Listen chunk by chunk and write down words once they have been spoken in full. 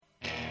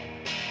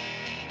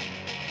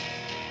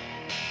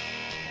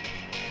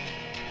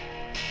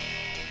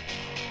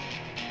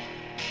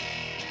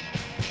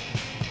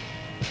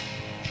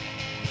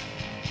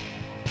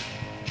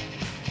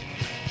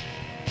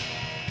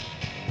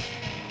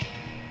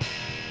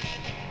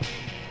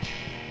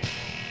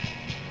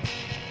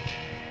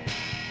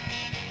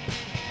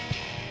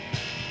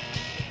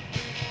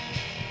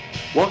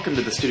Welcome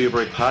to the Studio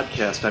Break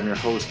Podcast. I'm your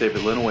host,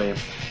 David Linaway.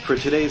 For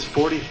today's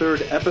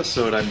 43rd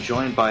episode, I'm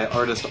joined by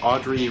artist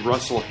Audrey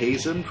Russell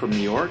Hazen from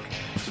New York.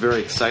 It's very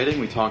exciting.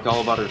 We talk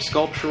all about her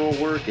sculptural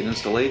work and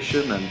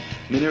installation and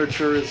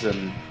miniatures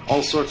and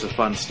all sorts of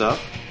fun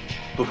stuff.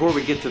 Before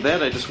we get to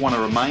that, I just want to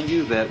remind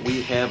you that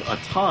we have a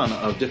ton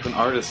of different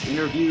artist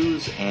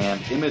interviews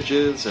and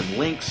images and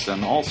links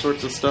and all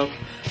sorts of stuff.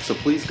 So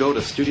please go to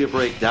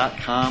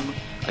studiobreak.com.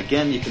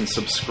 Again, you can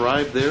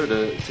subscribe there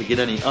to get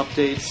any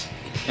updates.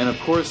 And of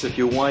course, if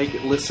you like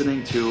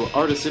listening to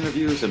artist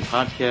interviews and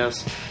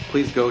podcasts,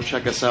 please go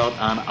check us out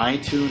on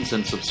iTunes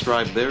and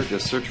subscribe there.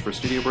 Just search for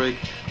Studio Break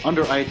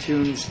under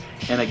iTunes.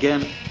 And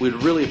again, we'd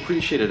really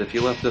appreciate it if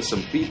you left us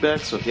some feedback.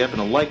 So if you happen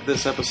to like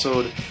this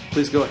episode,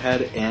 please go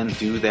ahead and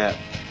do that.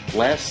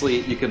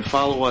 Lastly, you can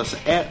follow us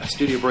at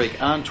Studio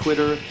Break on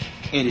Twitter.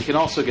 And you can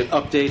also get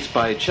updates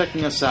by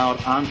checking us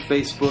out on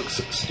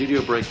Facebook's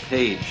Studio Break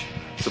page.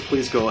 So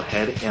please go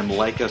ahead and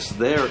like us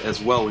there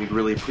as well. We'd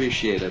really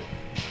appreciate it.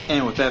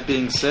 And with that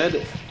being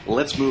said,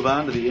 let's move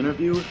on to the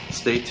interview.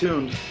 Stay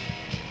tuned.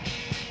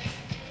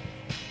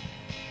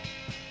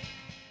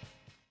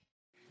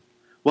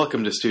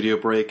 Welcome to Studio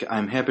Break.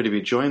 I'm happy to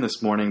be joined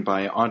this morning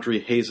by Audrey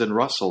Hazen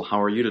Russell.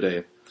 How are you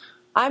today?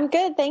 I'm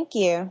good, thank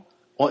you.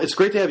 Well, it's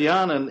great to have you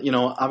on. And,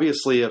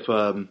 obviously,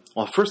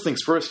 first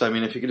things first,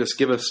 if you could just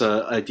give us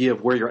an idea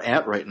of where you're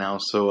at right now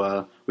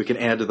so we can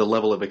add to the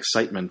level of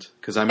excitement.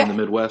 Because I'm in the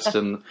Midwest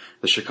and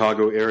the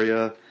Chicago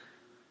area.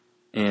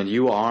 And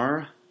you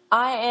are?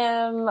 I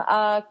am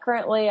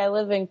I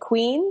live in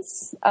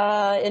Queens,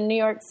 in New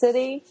York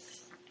City.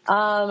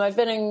 I've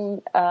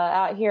been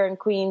out here in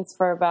Queens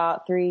for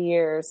about 3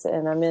 years,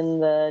 and I'm in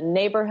the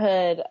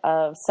neighborhood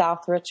of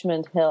South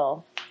Richmond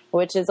Hill,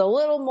 which is a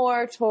little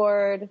more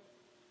toward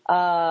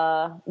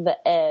the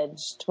edge,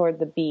 toward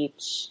the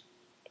beach,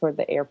 toward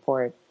the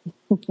airport.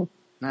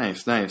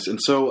 Nice. And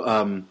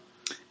so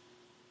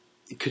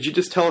could you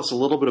just tell us a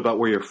little bit about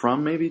where you're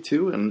from, maybe,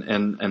 too,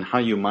 and how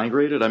you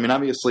migrated?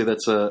 Obviously,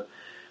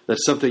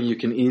 that's something you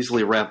can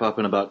easily wrap up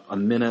in about a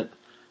minute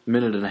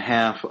and a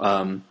half.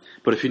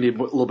 But if you need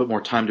a little bit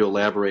more time to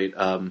elaborate,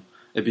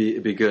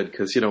 it'd be good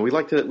because we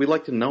like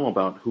to know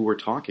about who we're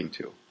talking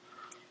to.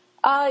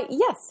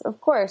 Yes, of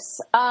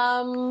course.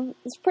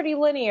 It's pretty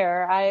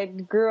linear. I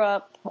grew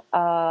up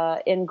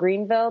in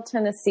Greenville,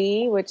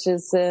 Tennessee, which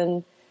is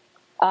in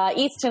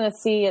East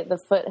Tennessee at the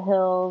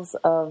foothills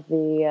of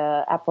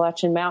the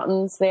Appalachian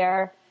Mountains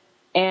there,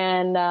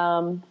 and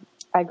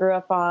I grew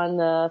up on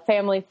the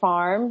family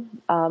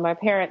farm. My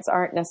parents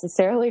aren't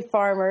necessarily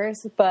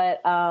farmers,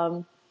 but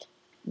that's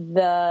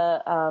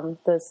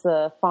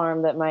the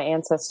farm that my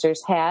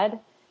ancestors had.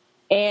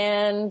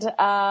 And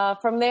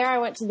from there, I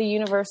went to the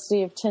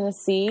University of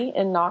Tennessee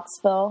in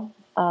Knoxville,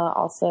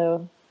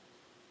 also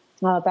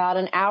about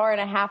an hour and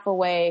a half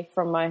away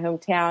from my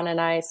hometown, and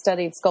I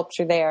studied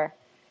sculpture there.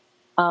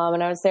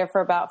 And I was there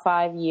for about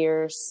 5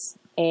 years,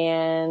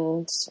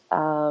 and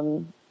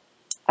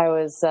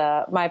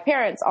my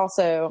parents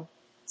also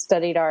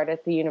studied art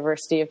at the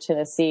University of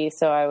Tennessee,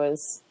 so I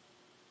was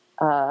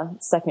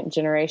second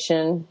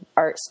generation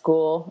art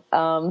school.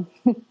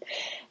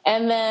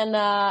 And then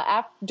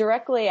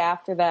directly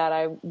after that,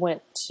 I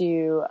went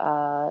to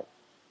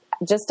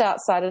just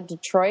outside of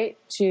Detroit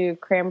to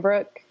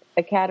Cranbrook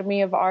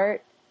Academy of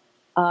Art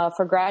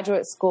for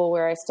graduate school,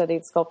 where I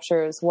studied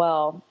sculpture as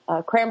well.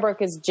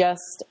 Cranbrook is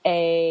just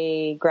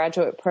a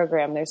graduate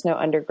program. There's no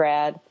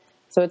undergrad.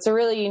 So it's a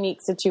really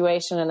unique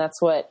situation, and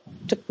that's what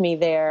took me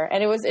there.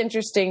 And it was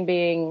interesting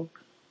being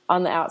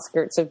on the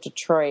outskirts of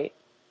Detroit.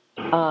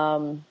 Yeah,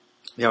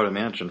 I would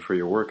imagine for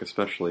your work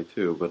especially,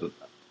 too. But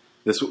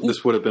this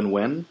would have been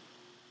when?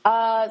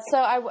 So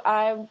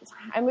I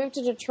moved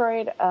to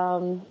Detroit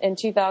in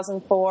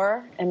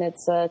 2004, and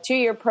it's a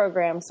 2-year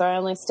program. So I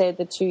only stayed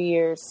the 2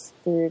 years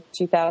through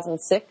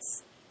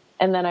 2006,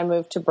 and then I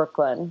moved to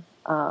Brooklyn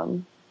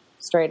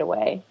straight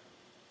away.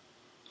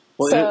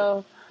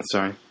 Well,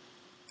 sorry.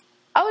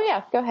 Oh,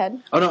 yeah, go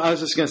ahead. Oh, no, I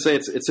was just going to say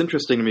it's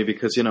interesting to me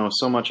because,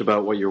 so much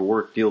about what your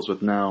work deals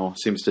with now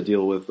seems to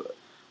deal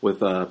with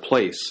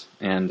place.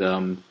 And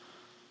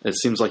it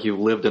seems like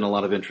you've lived in a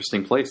lot of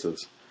interesting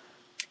places.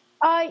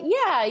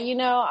 Yeah,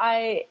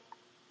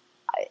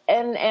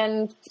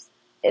 and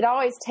it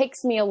always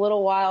takes me a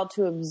little while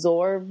to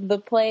absorb the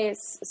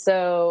place.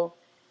 So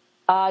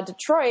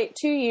Detroit,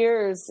 2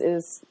 years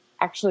is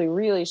actually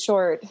really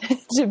short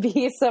to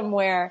be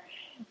somewhere.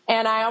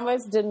 And I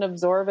almost didn't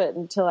absorb it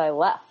until I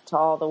left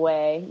all the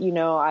way.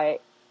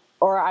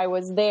 I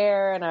was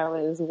there and I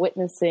was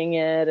witnessing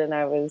it, and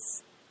I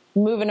was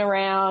moving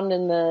around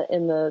in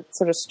the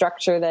sort of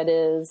structure that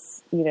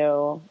is,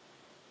 the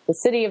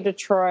city of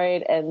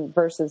Detroit and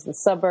versus the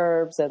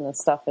suburbs and the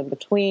stuff in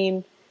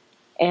between,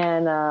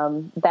 and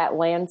that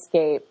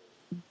landscape.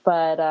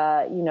 But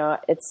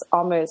it's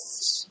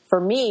almost, for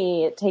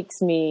me, it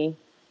takes me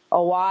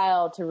a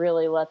while to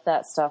really let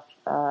that stuff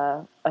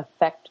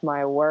affect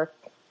my work.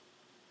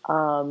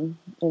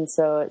 And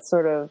so it's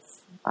sort of,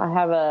 I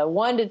have a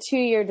 1 to 2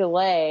 year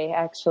delay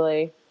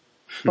actually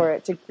for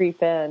it to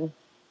creep in.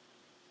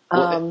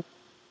 And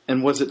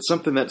And was it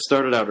something that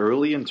started out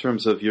early in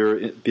terms of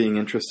your being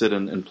interested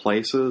in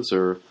places,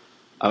 or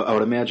I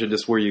would imagine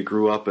just where you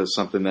grew up as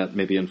something that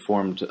maybe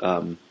informed,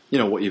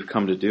 what you've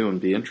come to do and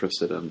be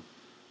interested in.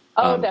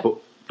 But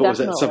was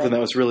that something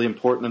that was really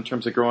important in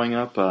terms of growing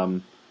up?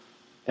 And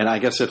I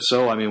guess if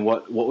so, I mean,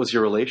 what was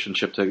your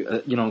relationship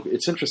to?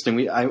 It's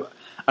interesting. I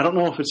don't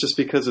know if it's just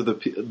because of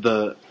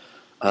the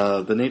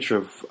nature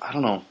of, I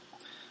don't know.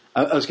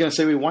 I was going to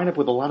say we wind up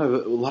with a lot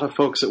of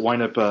folks that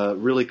wind up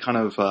really kind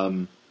of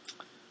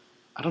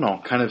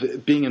kind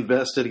of being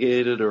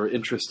investigated or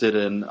interested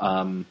in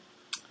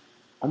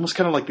almost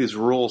kind of like these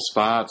rural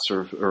spots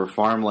or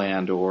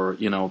farmland or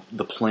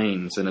the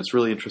plains, and it's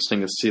really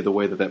interesting to see the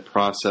way that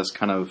process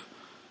kind of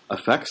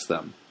affects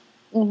them.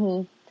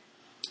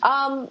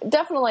 Mm-hmm.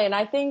 Definitely, and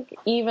I think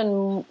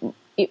even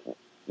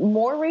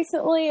more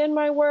recently in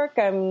my work,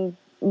 I'm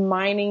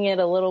mining it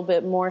a little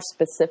bit more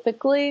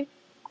specifically.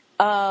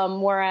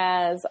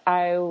 Whereas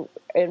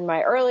in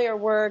my earlier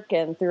work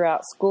and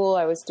throughout school,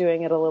 I was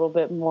doing it a little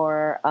bit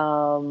more,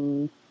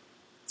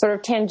 sort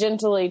of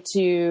tangentially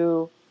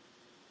to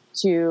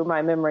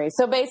my memory.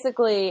 So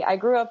basically, I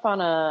grew up on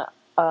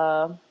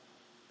about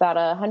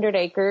 100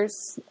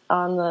 acres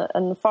on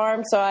the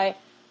farm. So I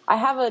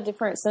have a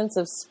different sense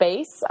of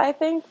space, I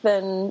think,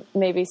 than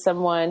maybe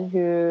someone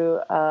who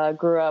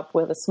grew up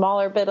with a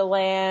smaller bit of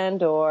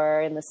land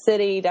or in the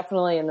city.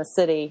 Definitely in the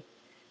city.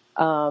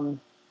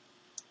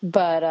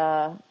 But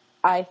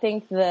I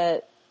think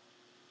that,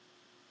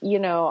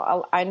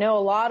 I know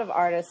a lot of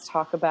artists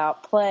talk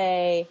about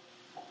play,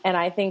 and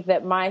I think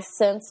that my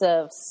sense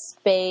of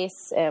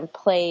space and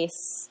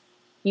place,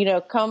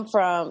 comes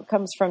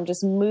from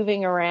just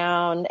moving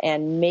around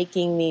and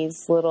making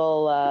these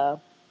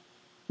little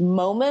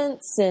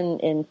moments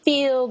in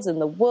fields, in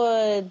the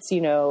woods,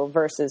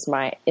 versus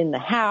in the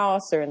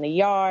house or in the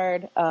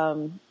yard,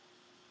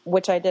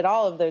 which I did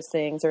all of those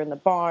things, or in the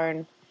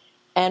barn.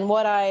 And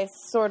what I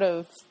sort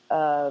of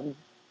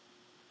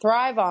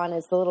thrive on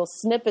is the little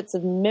snippets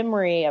of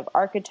memory of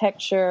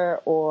architecture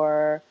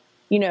or,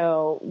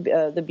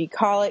 the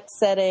bucolic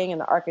setting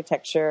and the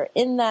architecture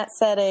in that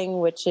setting,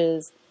 which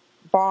is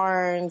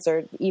barns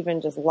or even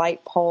just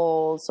light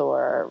poles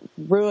or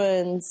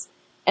ruins.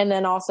 And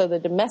then also the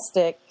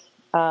domestic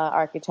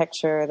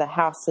architecture, the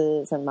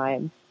houses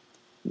and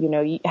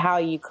how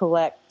you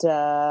collect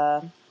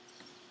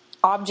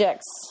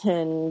objects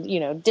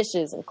and,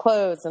 dishes and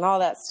clothes and all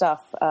that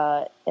stuff,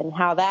 and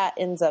how that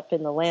ends up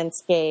in the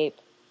landscape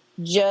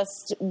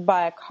just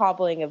by a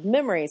cobbling of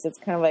memories. It's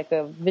kind of like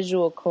a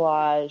visual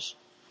collage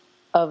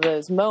of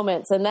those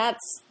moments. And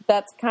that's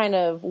kind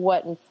of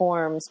what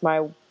informs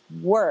my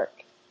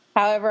work.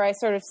 However, I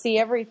sort of see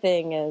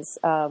everything as,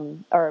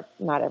 or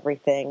not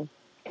everything,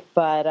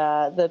 but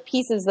the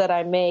pieces that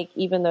I make,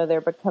 even though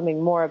they're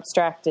becoming more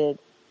abstracted,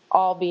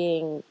 all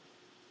being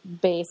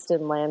based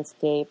in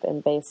landscape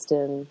and based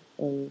in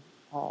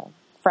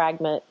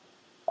fragment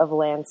of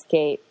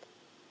landscape,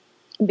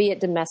 be it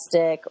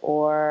domestic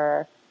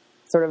or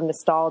sort of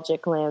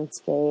nostalgic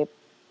landscape.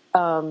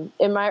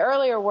 In my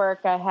earlier work,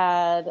 I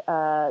had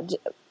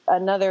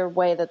another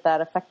way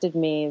that affected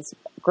me is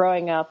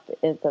growing up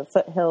at the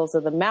foothills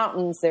of the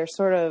mountains. They're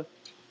sort of,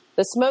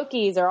 the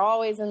Smokies are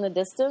always in the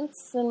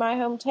distance in my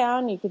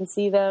hometown. You can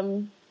see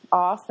them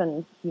off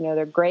and,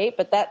 they're great,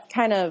 but that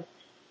kind of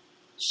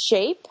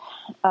shape,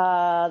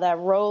 that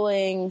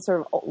rolling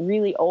sort of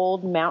really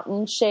old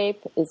mountain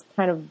shape is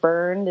kind of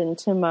burned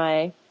into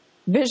my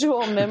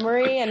visual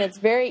memory. And it's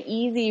very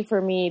easy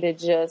for me to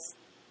just,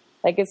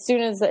 like, as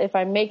soon as, if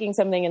I'm making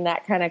something and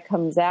that kind of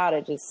comes out,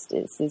 it just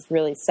is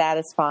really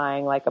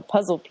satisfying, like a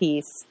puzzle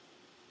piece.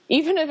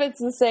 Even if it's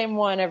the same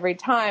one every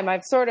time,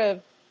 I've sort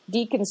of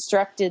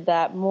deconstructed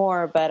that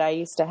more, but I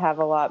used to have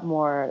a lot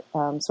more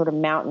sort of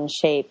mountain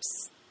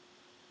shapes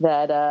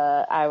that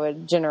I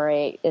would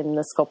generate in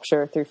the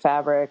sculpture through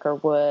fabric or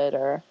wood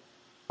or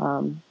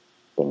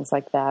things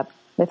like that.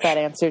 If that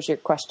answers your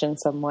question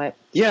somewhat.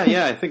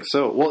 Yeah, I think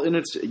so. Well, and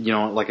it's,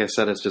 like I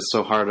said, it's just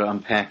so hard to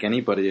unpack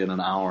anybody in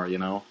an hour,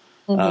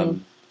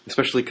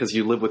 especially because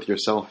you live with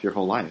yourself your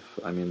whole life.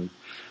 I mean,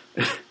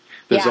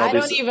 I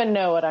don't even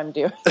know what I'm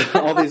doing.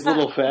 all these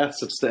little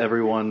facets to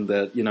everyone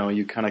that,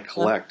 you kind of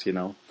collect,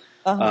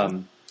 Uh-huh.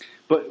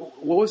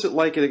 But what was it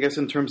like, I guess,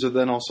 in terms of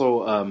then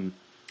also,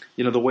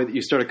 the way that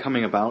you started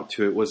coming about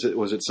to it? Was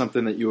it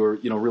something that you were,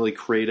 really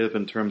creative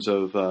in terms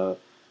of,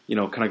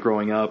 kind of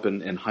growing up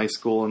in high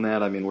school and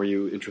that? I mean, were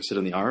you interested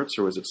in the arts,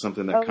 or was it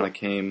something that kind of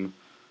came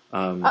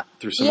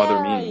through some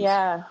other means?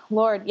 Yeah,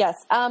 Lord, yes.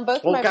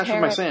 Both my parents... what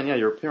am I saying? Yeah,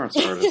 your parents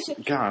are artists.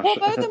 Gosh. Well,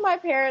 both of my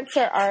parents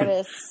are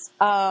artists.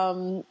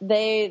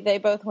 They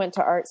both went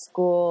to art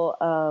school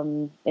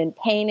in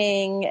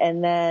painting,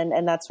 and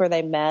that's where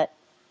they met.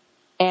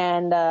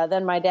 And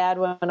then my dad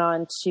went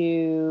on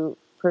to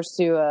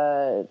pursue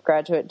a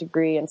graduate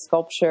degree in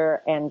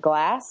sculpture and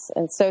glass.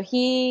 And so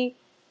he,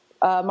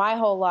 my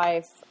whole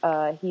life,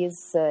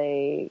 he's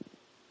a,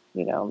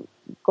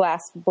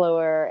 glass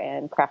blower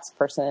and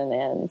craftsperson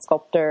and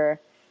sculptor.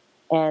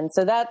 And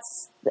so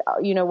that's,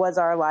 was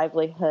our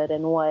livelihood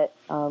and what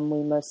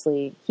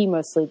he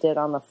mostly did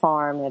on the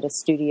farm at a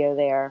studio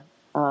there.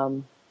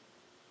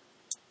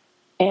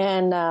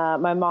 And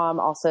my mom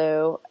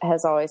also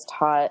has always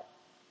taught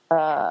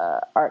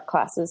art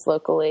classes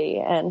locally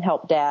and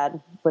helped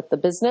Dad with the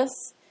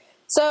business.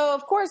 So,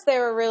 of course, they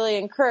were really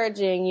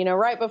encouraging.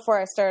 Right before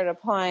I started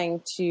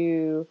applying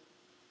to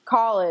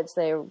college,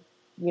 they,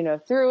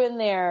 threw in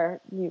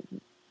there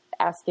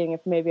asking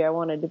if maybe I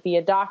wanted to be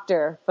a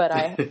doctor. But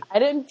I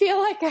didn't feel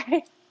like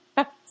I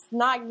was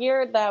not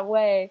geared that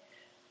way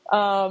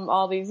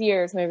all these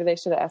years. Maybe they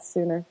should have asked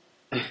sooner.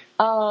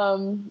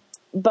 So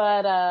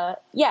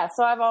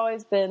I've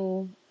always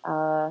been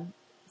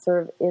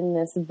sort of in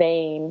this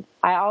vein.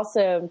 I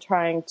also am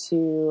trying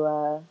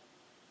to,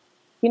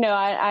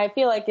 I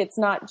feel like it's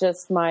not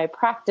just my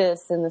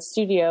practice in the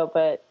studio,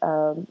 but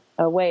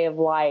a way of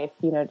life,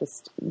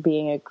 just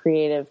being a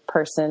creative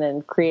person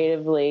and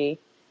creatively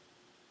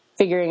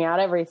figuring out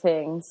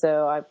everything.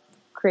 So I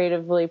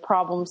creatively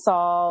problem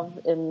solve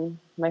in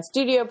my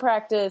studio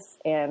practice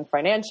and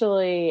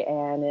financially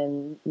and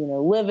in,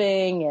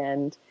 living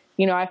and,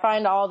 I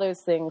find all those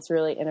things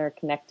really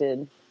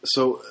interconnected.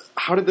 So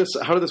how did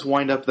this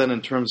wind up then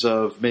in terms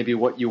of maybe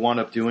what you wound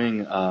up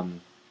doing,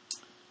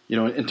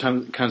 in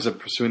terms of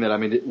pursuing that? I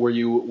mean,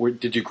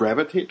 did you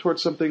gravitate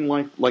towards something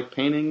like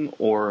painting,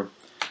 or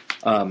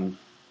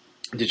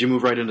did you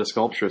move right into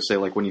sculpture, say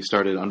like when you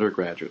started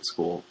undergraduate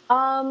school?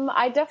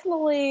 I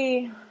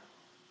definitely,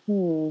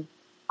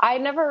 I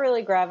never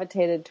really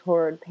gravitated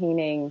toward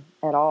painting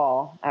at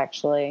all,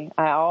 actually.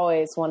 I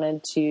always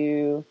wanted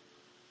to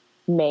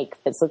make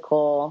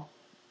physical,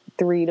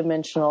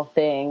 three-dimensional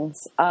things.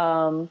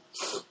 I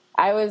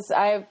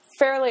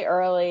fairly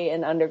early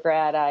in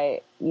undergrad,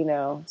 I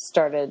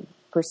started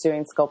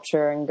pursuing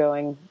sculpture and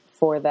going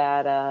for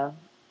that,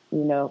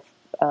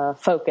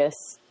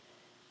 focus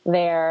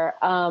there.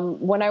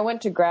 When I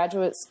went to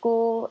graduate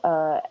school,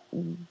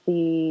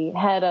 the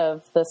head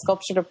of the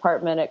sculpture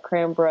department at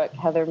Cranbrook,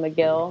 Heather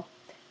McGill,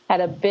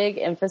 had a big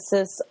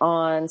emphasis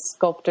on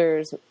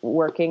sculptors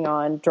working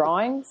on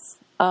drawings.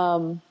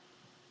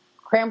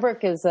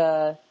 Cranbrook is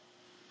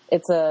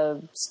it's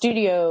a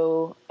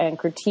studio and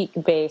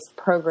critique-based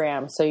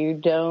program, so you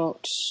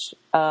don't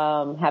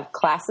have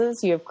classes.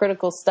 You have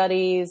critical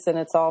studies, and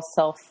it's all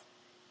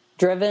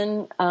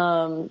self-driven.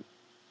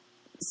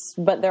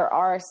 But there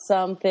are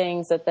some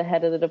things that the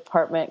head of the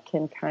department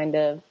can kind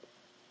of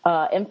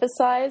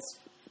emphasize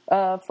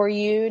for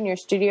you in your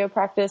studio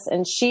practice.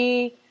 And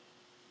she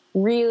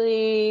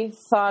really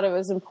thought it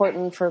was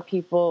important for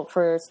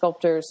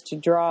sculptors to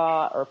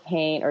draw or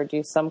paint or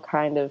do some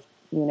kind of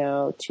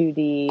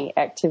 2D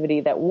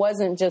activity that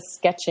wasn't just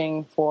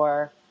sketching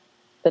for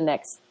the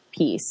next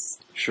piece.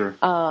 Sure.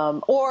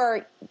 I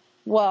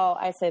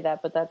say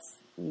that, but that's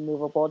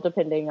movable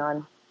depending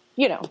on,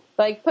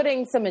 like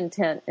putting some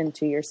intent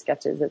into your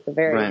sketches at the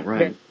very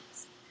right.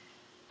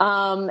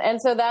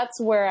 And so that's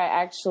where I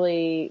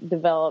actually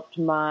developed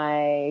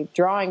my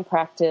drawing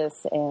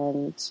practice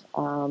and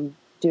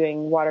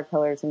doing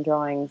watercolors and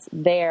drawings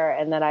there,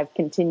 and then I've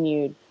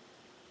continued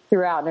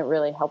throughout, and it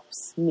really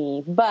helps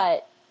me.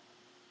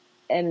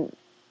 And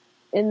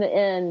in the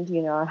end,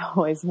 I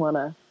always want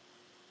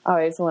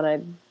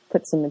to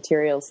put some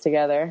materials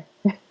together.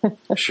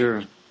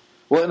 Sure.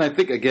 Well, and I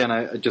think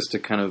again, just to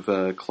kind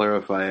of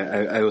clarify,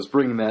 I was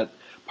bringing that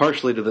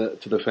partially to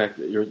the fact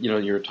that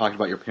you're talking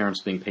about your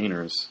parents being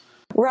painters.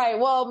 Right.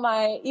 Well,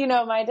 my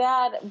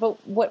dad,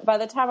 but by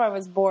the time I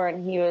was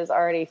born, he was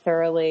already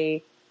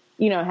thoroughly,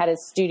 had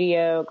his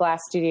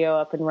glass studio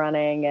up and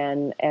running,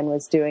 and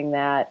was doing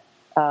that.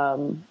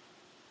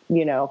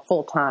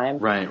 Full time.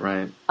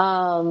 Right.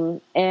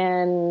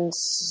 And,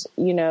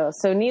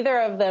 so neither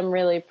of them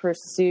really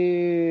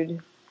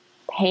pursued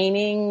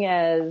painting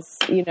as,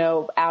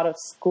 out of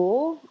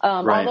school.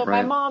 Although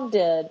my mom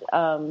did,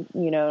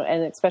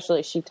 and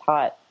especially she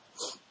taught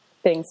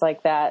things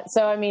like that.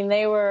 So, I mean,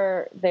 they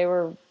were,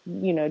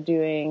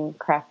 doing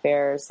craft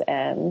fairs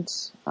and,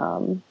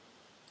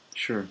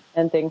 sure.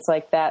 And things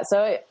like that.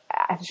 So,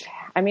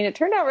 it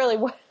turned out really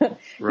well.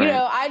 Right.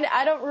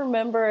 I don't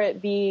remember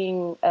it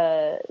being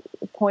a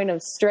point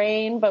of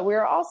strain, but we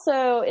were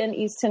also in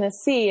East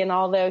Tennessee, and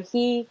although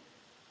he's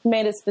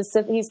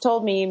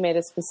told me he made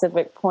a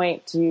specific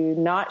point to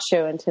not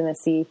show in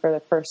Tennessee for the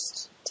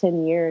first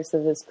 10 years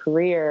of his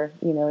career,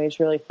 he's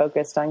really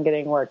focused on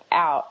getting work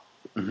out.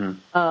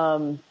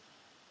 Mm-hmm.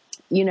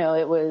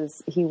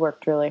 He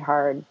worked really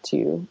hard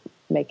to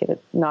make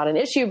it not an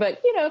issue,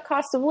 but,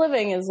 cost of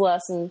living is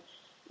less in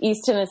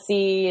East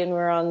Tennessee, and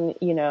we're on,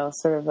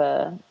 sort of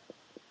a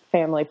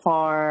family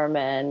farm,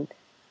 and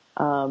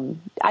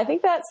I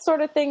think that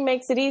sort of thing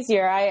makes it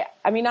easier. I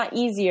mean, not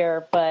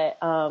easier, but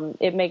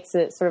it makes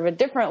it sort of a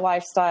different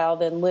lifestyle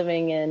than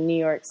living in New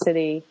York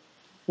City,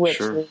 which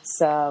sure. is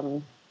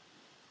sort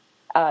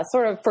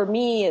of, for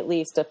me at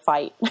least, a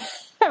fight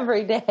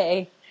every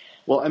day.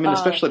 Well, I mean,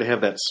 especially to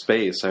have that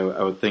space, I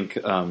would think,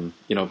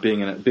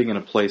 being in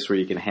a place where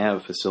you can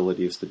have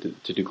facilities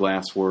to do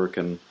glass work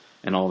and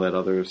and all that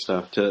other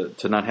stuff, to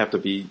not have to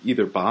be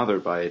either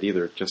bothered by it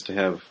either, just to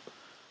have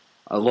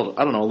a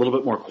little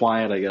bit more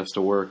quiet, I guess,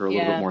 to work, or a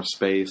little bit more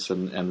space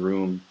and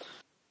room.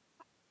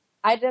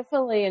 I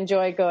definitely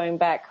enjoy going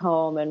back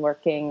home and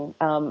working.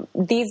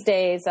 These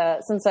days,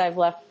 since I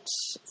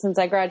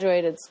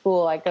graduated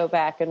school, I go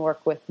back and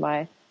work with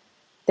my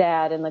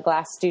dad in the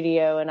glass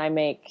studio, and I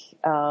make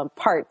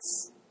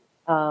parts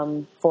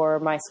for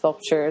my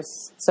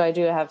sculptures. So I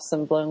do have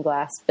some blown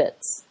glass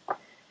bits.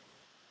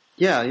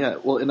 Yeah.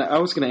 Well, and I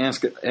was going to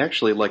ask,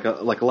 actually, like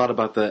a lot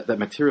about that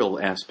material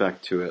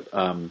aspect to it.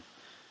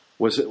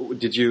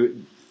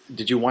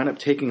 Did you wind up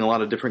taking a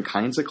lot of different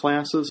kinds of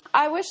classes?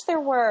 I wish there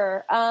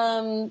were.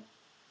 I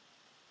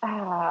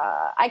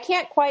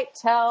can't quite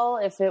tell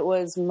if it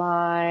was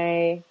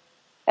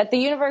at the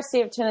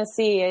University of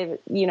Tennessee,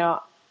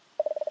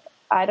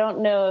 I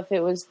don't know if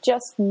it was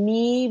just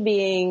me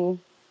being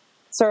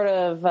sort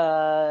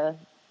of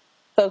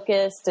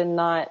focused and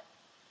not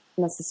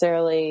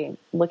necessarily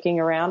looking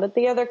around at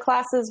the other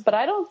classes, but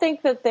I don't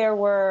think that there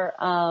were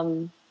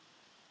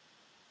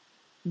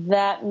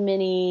that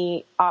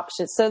many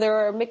options. So there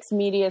were mixed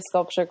media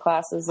sculpture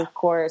classes, of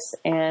course,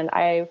 and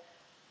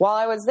while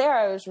I was there,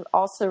 I was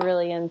also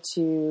really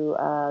into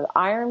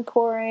iron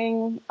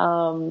pouring,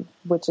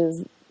 which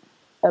is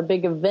a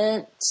big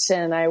event,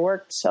 and I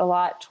worked a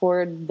lot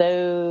toward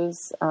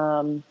those.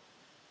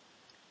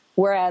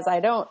 Whereas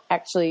I don't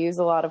actually use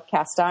a lot of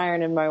cast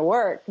iron in my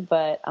work,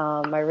 but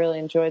I really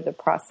enjoyed the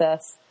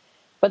process.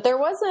 But there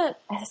wasn't,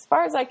 as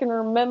far as I can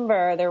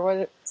remember, there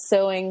weren't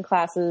sewing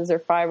classes or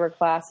fiber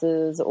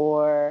classes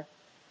or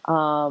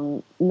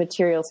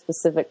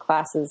material-specific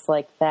classes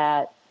like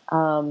that.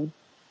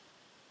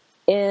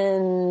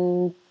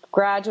 In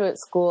graduate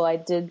school, I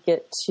did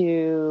get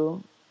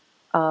to,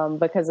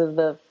 because of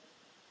the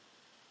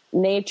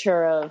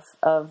nature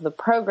of the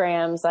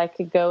programs, I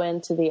could go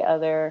into the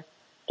other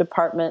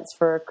departments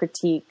for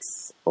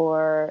critiques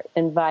or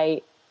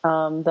invite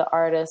the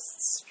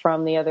artists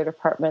from the other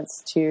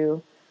departments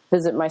to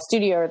visit my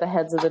studio, or the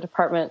heads of the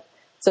department.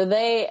 So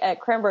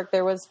at Cranbrook,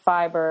 there was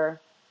a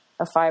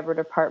fiber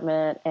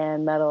department,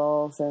 and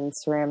metals and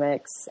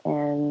ceramics.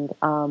 And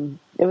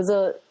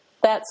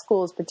that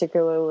school is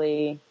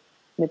particularly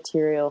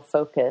material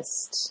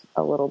focused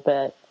a little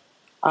bit.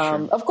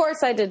 Sure. Of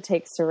course I did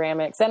take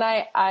ceramics, and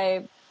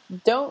I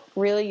don't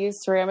really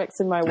use ceramics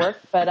in my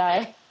work, but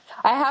I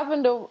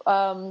happen to,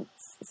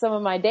 some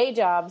of my day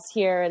jobs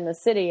here in the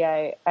city,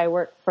 I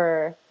work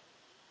for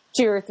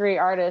 2 or 3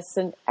 artists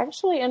and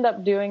actually end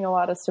up doing a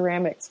lot of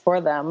ceramics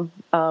for them,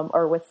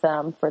 or with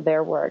them for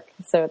their work.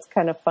 So it's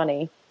kind of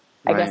funny.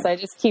 Right. I guess I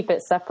just keep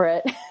it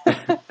separate.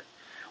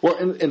 Well,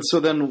 and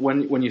so then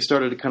when you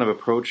started to kind of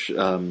approach,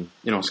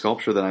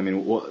 sculpture,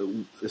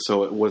 then,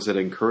 so was it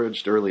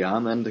encouraged early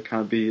on then to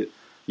kind of be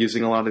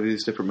using a lot of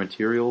these different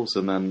materials?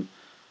 And then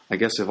I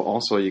guess if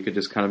also you could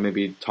just kind of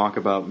maybe talk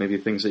about maybe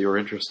things that you were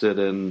interested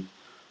in,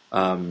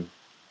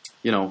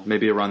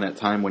 maybe around that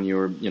time when you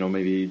were,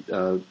 maybe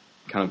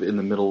kind of in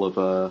the middle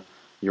of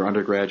your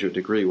undergraduate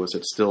degree. Was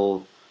it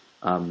still,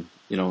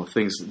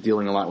 things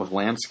dealing a lot with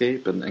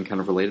landscape and kind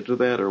of related to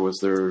that? Or was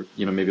there,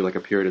 maybe like a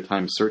period of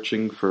time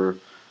searching for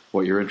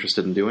what you're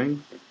interested in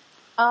doing?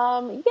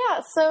 So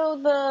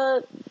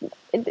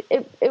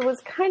it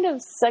was kind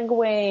of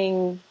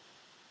segueing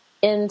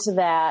into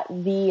that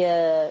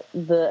via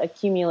the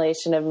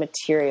accumulation of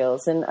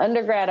materials. In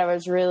undergrad, I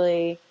was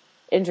really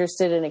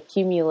interested in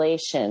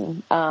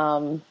accumulation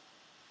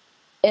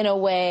in a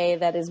way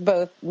that is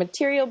both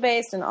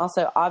material-based and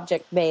also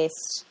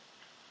object-based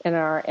in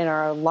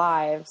our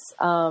lives.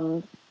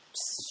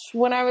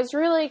 When I was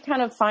really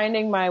kind of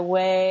finding my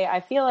way, I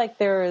feel like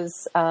there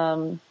was,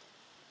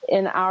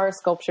 in our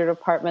sculpture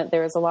department,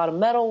 there was a lot of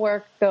metal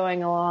work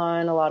going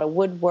on, a lot of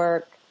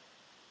woodwork,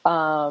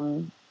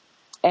 and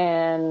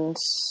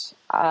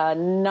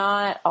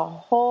not a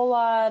whole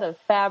lot of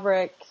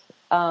fabric.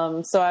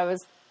 So I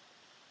was,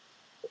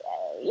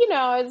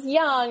 I was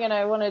young and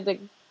I wanted to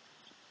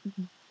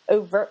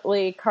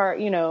overtly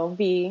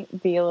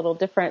be a little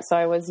different. So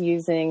I was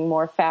using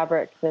more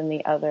fabric than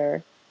the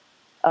other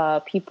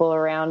people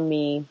around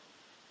me.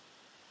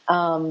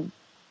 And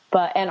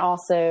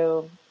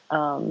also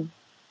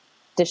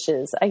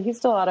dishes. I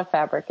used a lot of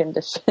fabric and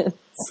dishes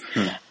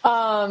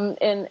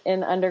in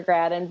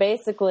undergrad. And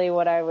basically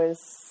what I was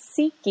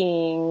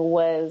seeking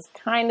was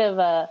kind of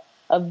a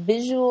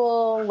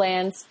visual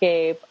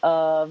landscape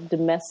of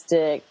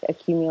domestic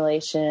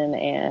accumulation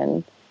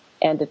and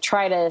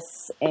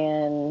detritus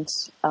and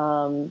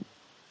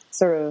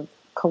sort of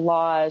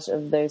collage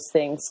of those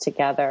things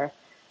together.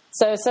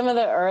 So some of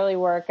the early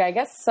work, I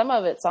guess some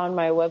of it's on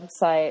my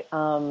website,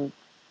 a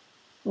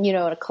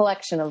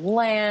collection of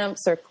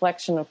lamps or a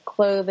collection of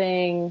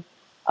clothing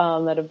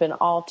that have been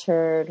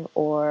altered,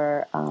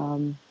 or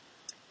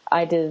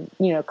I did,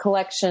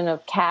 collection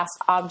of cast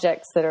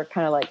objects that are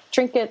kind of like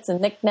trinkets and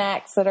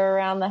knickknacks that are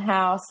around the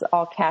house,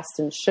 all cast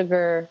in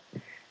sugar,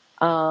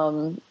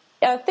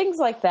 things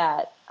like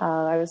that.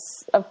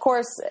 Of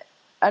course,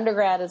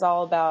 undergrad is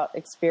all about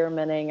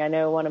experimenting. I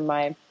know one of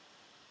my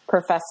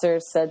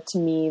professors said to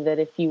me that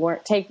if you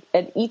weren't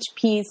at each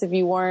piece, if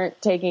you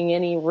weren't taking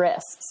any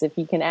risks, if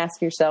you can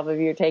ask yourself if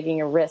you're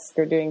taking a risk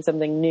or doing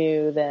something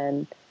new,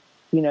 then,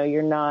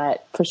 you're not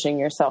pushing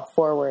yourself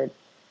forward.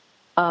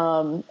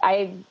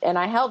 I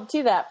held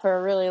to that for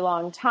a really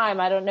long time.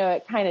 I don't know.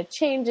 It kind of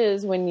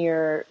changes when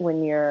your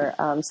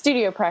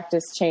studio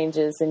practice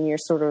changes and you're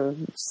sort of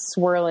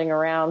swirling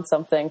around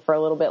something for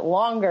a little bit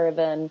longer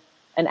than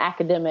an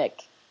academic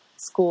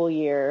school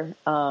year.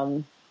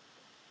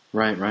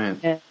 Right.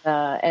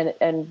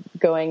 And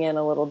going in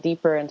a little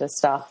deeper into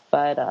stuff.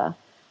 But,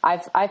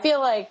 I feel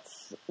like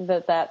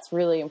that's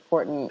really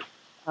important,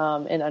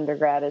 in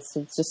undergrad, is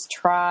to just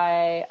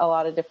try a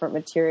lot of different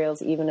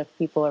materials, even if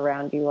people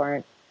around you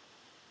aren't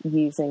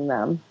using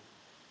them.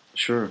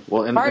 Sure.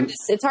 Well,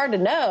 it's hard to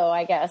know,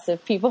 I guess,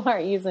 if people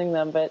aren't using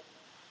them, but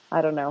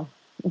I don't know.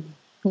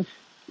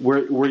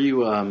 Were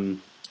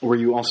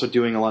you also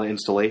doing a lot of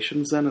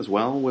installations then as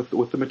well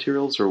with the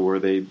materials, or were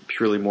they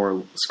purely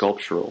more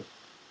sculptural?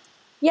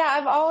 Yeah,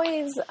 I've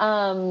always,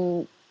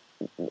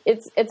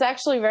 it's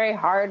actually very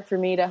hard for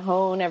me to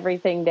hone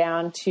everything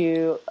down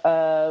to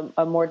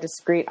a more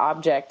discrete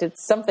object.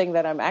 It's something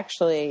that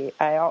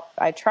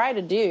I try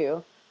to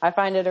do. I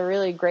find it a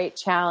really great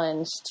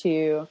challenge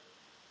to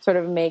sort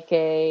of make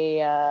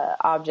a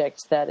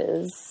object that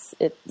is,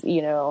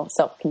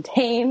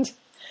 self-contained.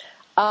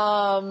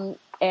 And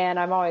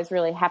I'm always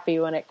really happy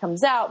when it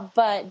comes out,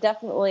 but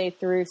definitely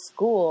through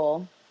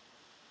school,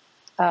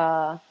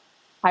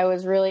 I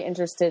was really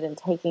interested in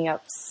taking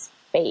up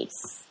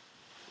space.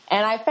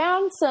 And I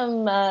found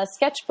some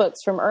sketchbooks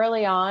from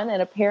early on,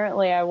 and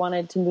apparently I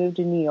wanted to move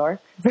to New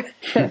York.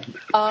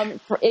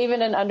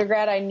 Even in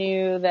undergrad, I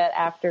knew that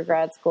after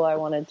grad school I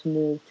wanted to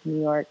move to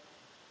New York.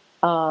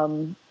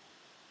 So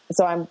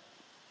I'm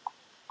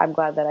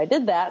glad that I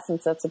did that,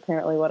 since that's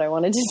apparently what I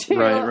wanted to do,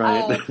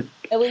 right.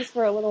 At least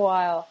for a little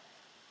while.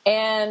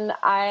 And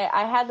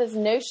I had this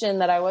notion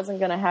that I wasn't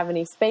going to have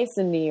any space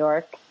in New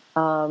York,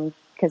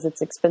 because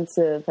it's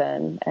expensive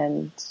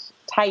and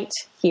tight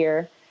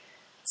here.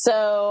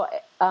 So,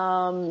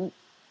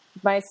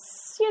 my,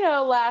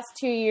 last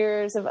 2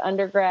 years of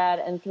undergrad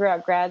and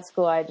throughout grad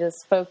school, I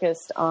just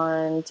focused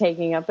on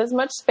taking up as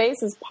much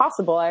space as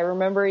possible. I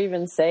remember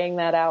even saying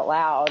that out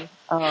loud.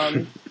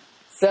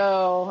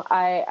 So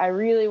I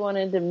really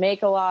wanted to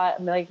make a lot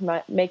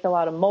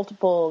of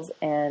multiples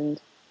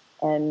and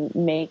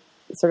make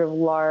sort of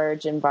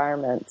large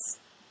environments.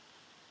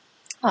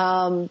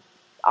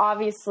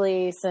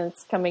 Obviously,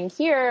 since coming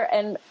here,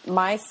 and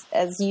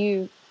as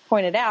you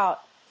pointed out,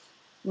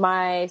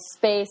 my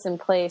space and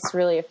place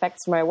really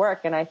affects my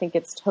work, and I think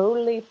it's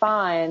totally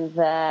fine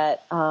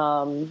that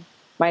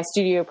my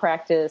studio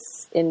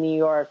practice in New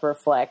York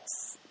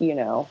reflects,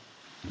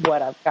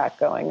 what I've got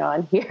going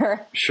on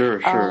here.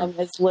 Sure.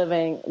 It's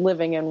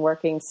living and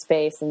working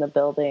space in the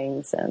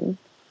buildings, and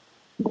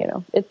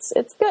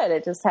it's good.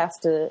 It just has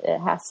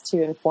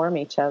to inform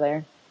each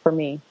other for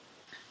me.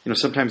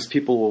 Sometimes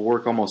people will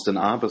work almost an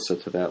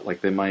opposite to that.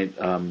 Like they might,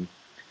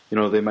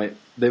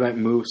 they might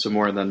move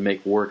somewhere and then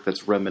make work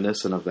that's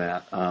reminiscent of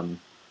that. And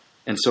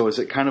so is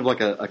it kind of like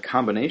a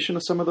combination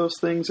of some of those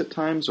things at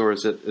times, or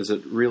is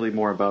it really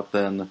more about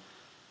then,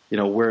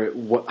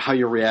 how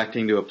you're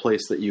reacting to a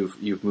place that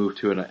you've moved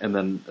to and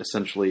then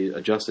essentially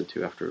adjusted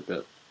to after a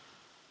bit?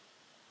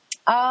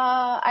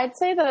 I'd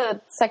say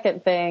the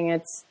second thing.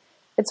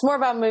 It's more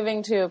about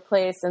moving to a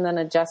place and then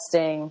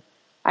adjusting.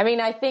 I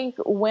mean, I think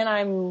when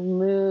I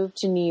moved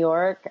to New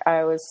York,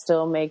 I was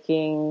still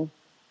making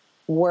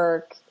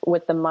work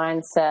with the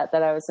mindset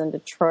that I was in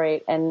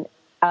Detroit. And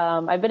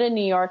I've been in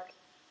New York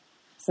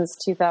since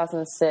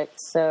 2006,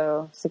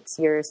 so 6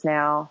 years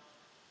now.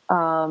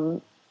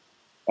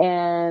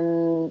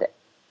 And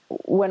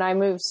when I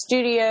moved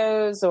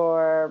studios,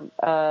 or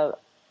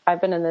I've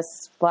been in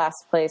this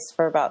last place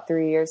for about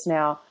 3 years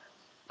now,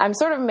 I'm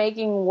sort of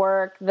making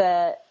work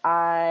that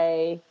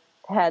I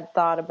had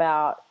thought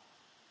about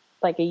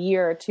like a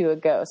year or two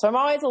ago. So I'm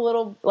always a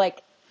little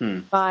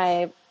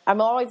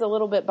I'm always a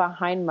little bit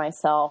behind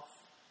myself,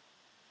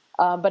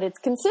 but it's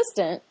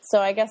consistent. So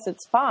I guess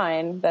it's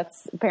fine.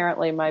 That's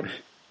apparently my,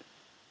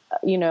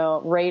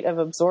 rate of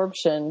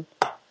absorption.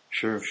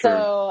 Sure.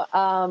 So,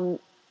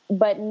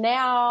 but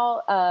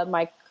now,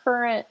 my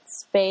current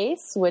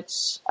space, which,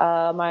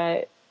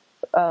 my,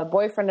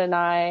 boyfriend and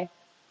I,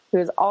 who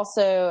is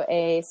also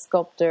a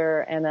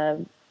sculptor and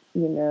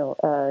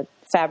a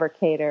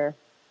fabricator,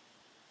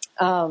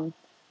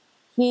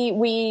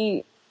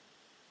 we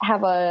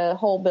have a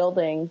whole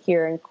building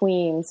here in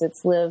Queens.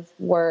 It's live,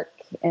 work,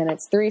 and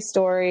it's 3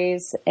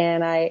 stories.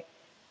 And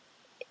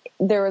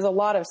there was a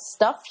lot of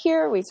stuff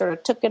here. We sort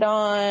of took it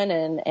on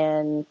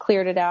and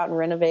cleared it out and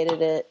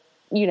renovated it,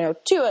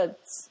 to a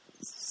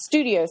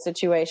studio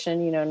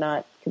situation,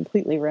 not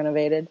completely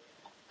renovated,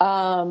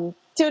 to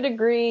a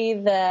degree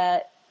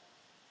that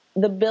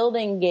the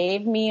building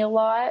gave me a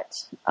lot.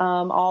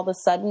 All of a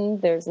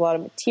sudden there's a lot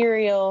of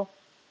material.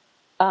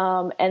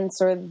 And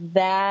sort of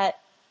that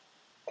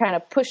kind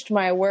of pushed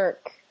my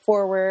work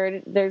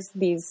forward. There's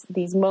these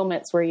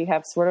moments where you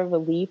have sort of a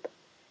leap,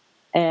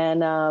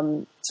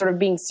 and sort of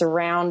being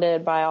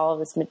surrounded by all of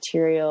this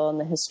material and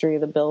the history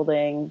of the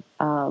building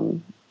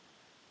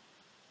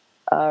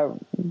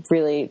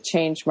really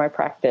changed my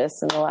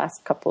practice in the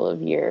last couple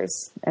of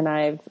years. And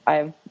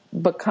I've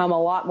become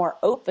a lot more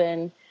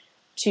open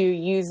to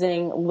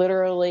using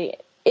literally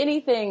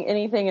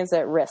anything is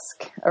at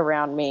risk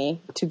around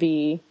me to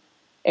be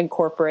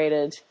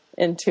incorporated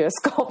into a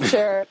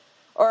sculpture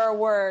or a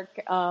work,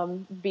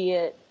 be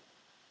it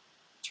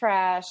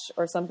trash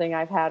or something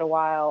I've had a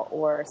while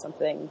or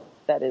something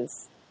that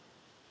is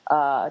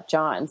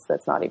John's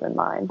that's not even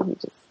mine.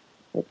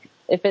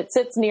 If it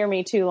sits near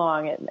me too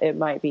long, it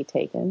might be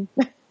taken.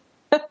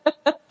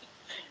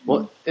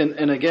 Well,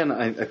 and again,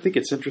 I think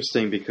it's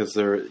interesting because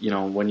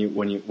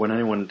when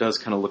anyone does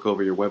kind of look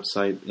over your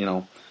website,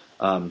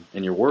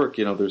 and your work,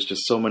 there's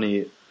just so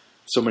many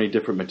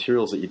different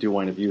materials that you do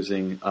wind up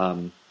using.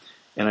 And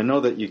I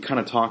know that you kind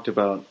of talked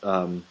about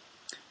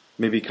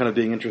maybe kind of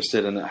being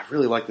interested in. I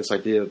really like this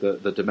idea of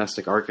the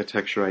domestic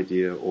architecture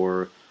idea,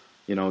 or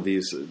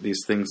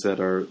these things that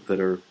are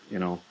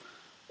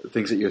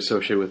things that you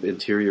associate with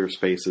interior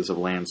spaces of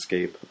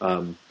landscape.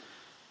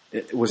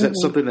 Was that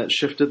something that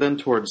shifted then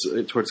towards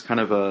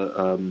kind of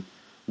a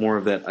more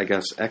of that, I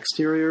guess,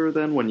 exterior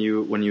then when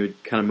you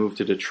kind of moved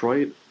to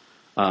Detroit?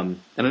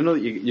 And I know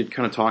that you'd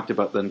kind of talked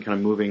about then kind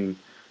of moving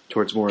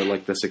towards more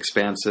like this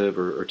expansive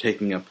or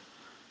taking up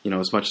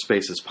as much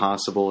space as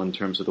possible in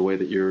terms of the way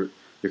that you're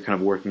kind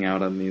of working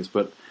out on these.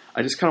 But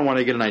I just kind of want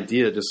to get an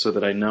idea just so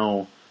that I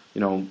know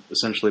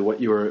essentially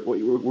what you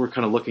were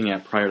kind of looking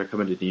at prior to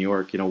coming to New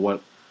York.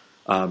 What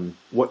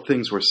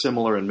things were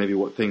similar and maybe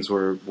what things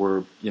were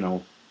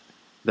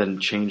then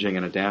changing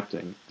and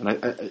adapting. And I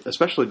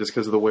especially just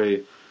because of the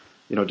way,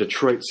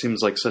 Detroit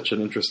seems like such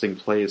an interesting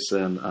place.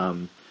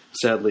 And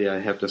sadly, I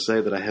have to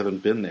say that I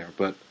haven't been there.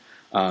 But,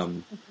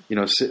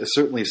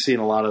 certainly seen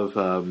a lot of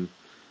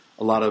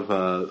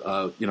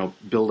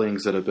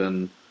buildings that have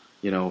been,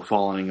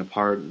 falling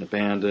apart and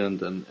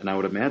abandoned. And I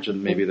would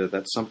imagine maybe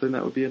that's something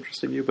that would be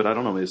interesting to you. But I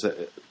don't know.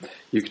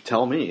 You could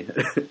tell me.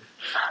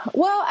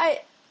 Well,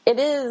 it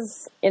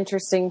is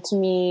interesting to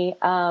me.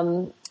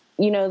 The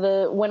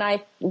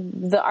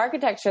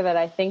architecture that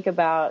I think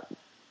about,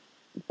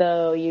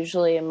 though,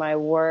 usually in my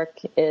work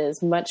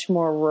is much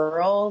more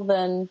rural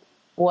than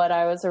what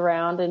I was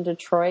around in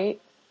Detroit.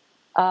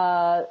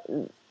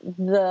 The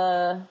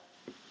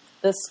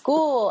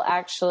school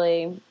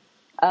actually,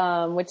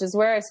 which is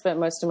where I spent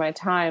most of my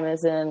time,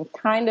 is in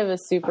kind of a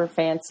super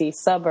fancy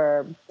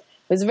suburb.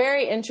 It was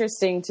very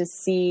interesting to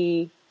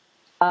see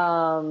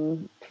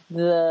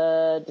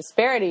the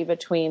disparity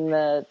between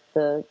the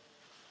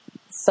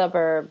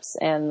suburbs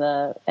and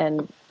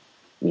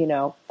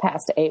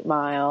past 8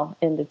 Mile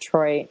in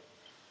Detroit.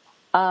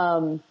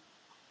 But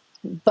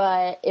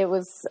it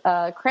was,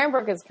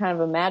 Cranbrook is kind of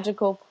a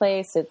magical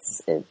place.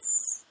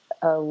 It's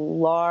a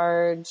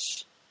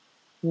large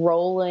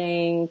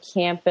rolling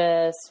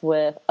campus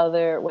with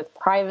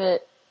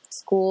private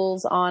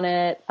schools on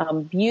it,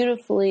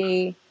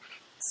 beautifully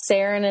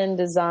Saarinen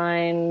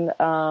designed,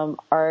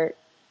 art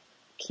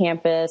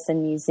campus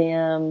and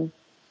museum.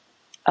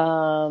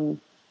 And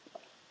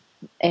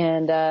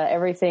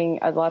everything,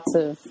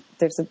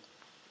 there's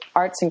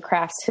arts and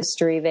crafts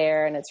history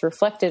there, and it's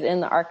reflected in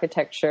the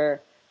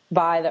architecture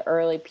by the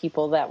early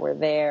people that were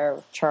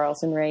there,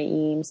 Charles and Ray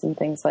Eames and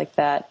things like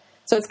that.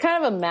 So it's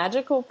kind of a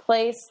magical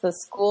place, the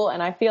school,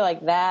 and I feel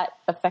like that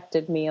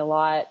affected me a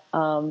lot,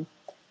 and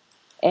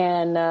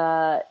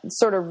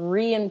sort of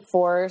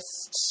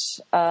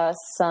reinforced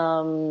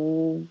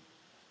some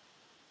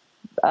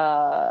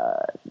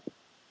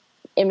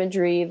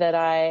imagery that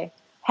I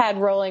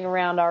had rolling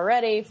around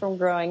already from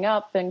growing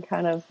up in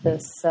kind of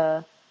this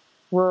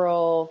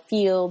rural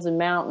fields and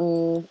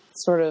mountain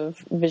sort of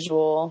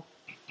visual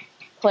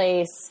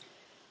place.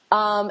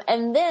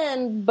 And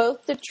then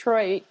both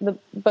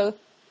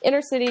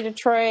inner city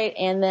Detroit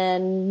and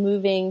then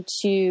moving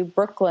to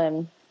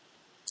Brooklyn,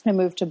 I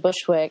moved to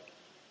Bushwick.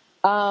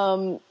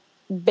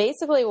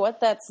 Basically what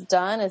that's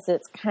done is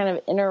it's kind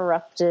of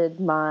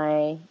interrupted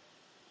my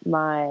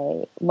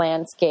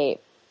landscape.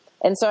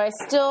 And so I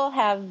still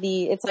have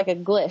it's like a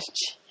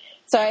glitch.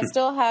 So I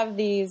still have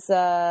these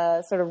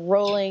sort of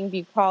rolling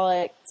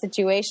bucolic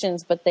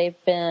situations, but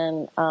they've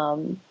been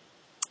kind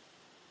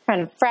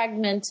of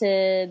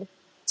fragmented,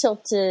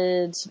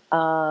 tilted.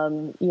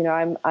 I'm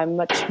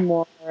much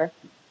more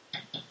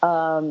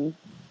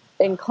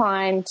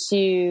inclined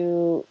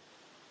to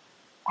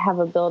have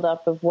a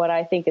buildup of what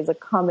I think is a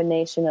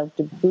combination of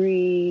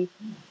debris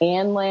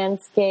and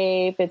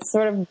landscape. It's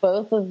sort of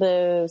both of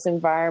those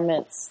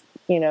environments,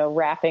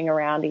 wrapping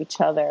around each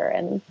other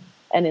and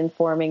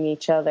informing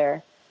each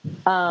other.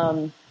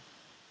 I'm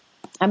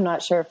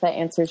not sure if that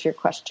answers your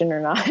question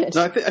or not.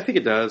 No, I think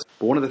it does.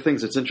 But one of the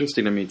things that's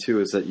interesting to me too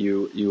is that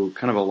you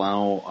kind of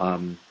allow, I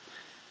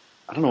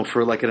don't know,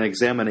 for like an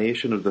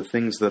examination of the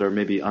things that are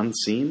maybe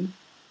unseen,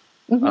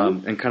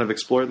 and kind of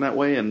explore it in that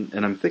way. And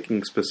I'm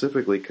thinking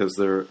specifically because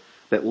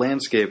that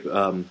landscape,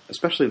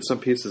 especially in some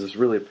pieces, is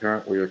really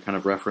apparent where you're kind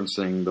of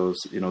referencing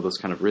those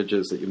kind of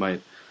ridges that you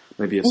might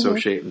maybe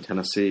associate in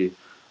Tennessee.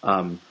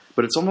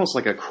 but it's almost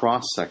like a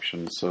cross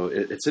section. So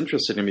it's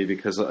interesting to me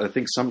because I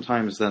think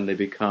sometimes then they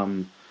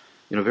become,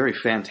 very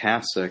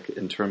fantastic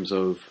in terms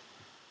of,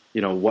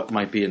 what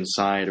might be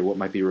inside or what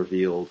might be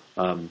revealed.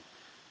 And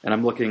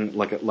I'm looking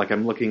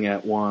I'm looking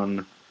at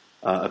one,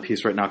 a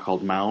piece right now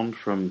called Mound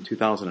from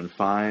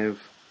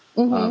 2005.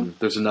 Mm-hmm.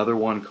 There's another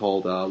one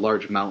called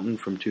Large Mountain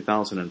from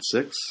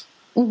 2006.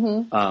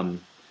 Mm-hmm.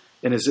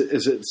 And is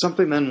it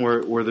something then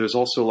where there's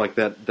also like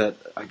that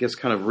I guess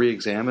kind of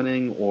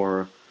re-examining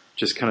or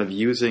just kind of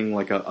using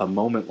like a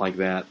moment like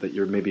that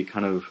you're maybe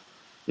kind of,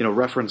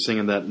 referencing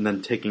in that and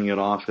then taking it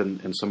off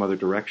in some other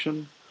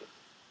direction?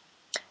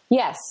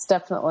 Yes,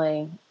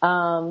 definitely.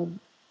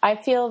 I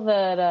feel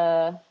that,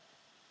 a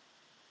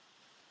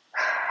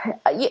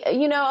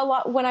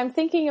lot when I'm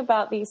thinking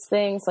about these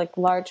things like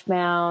Large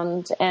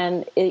Mound,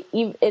 and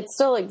it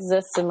still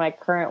exists in my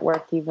current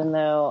work, even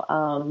though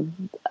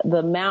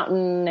the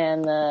mountain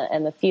and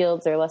the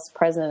fields are less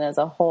present as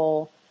a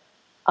whole.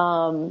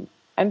 I'm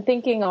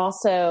thinking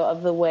also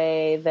of the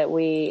way that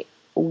we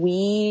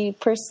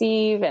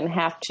perceive and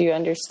have to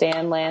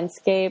understand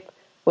landscape,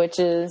 which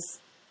is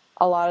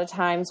a lot of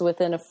times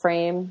within a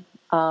frame,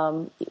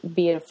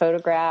 be it a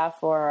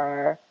photograph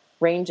or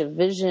range of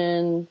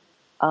vision,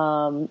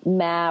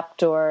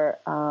 mapped or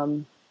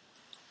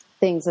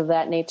things of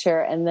that nature.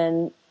 And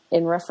then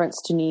in reference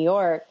to New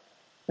York,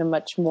 in a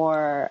much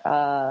more,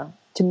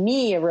 to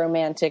me, a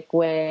romantic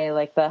way,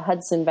 like the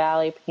Hudson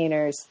Valley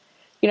painters,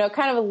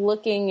 kind of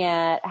looking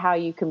at how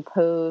you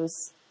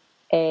compose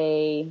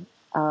a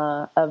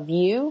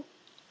view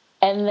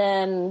and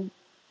then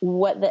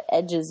what the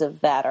edges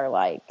of that are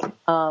like.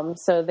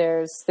 So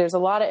there's a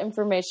lot of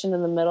information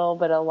in the middle,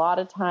 but a lot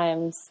of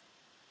times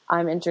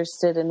I'm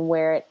interested in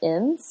where it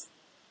ends.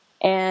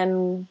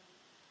 And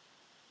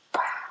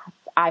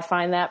I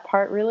find that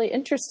part really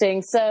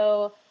interesting.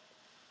 So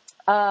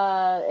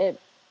it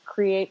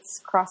creates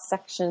cross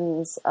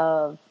sections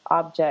of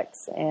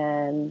objects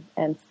and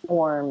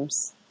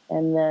forms,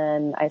 and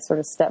then I sort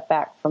of step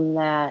back from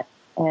that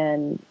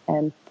and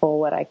pull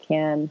what I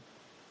can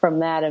from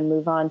that and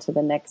move on to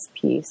the next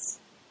piece.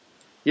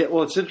 Yeah,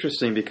 well, it's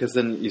interesting because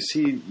then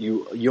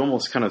you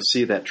almost kind of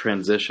see that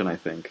transition, I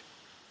think.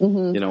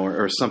 Mm-hmm.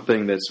 Or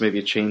something that's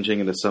maybe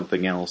changing into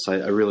something else.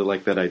 I really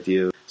like that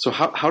idea. So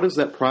how does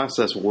that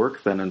process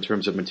work then in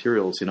terms of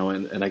materials?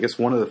 And I guess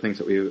one of the things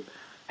that we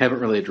haven't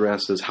really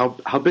addressed is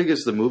how big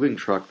is the moving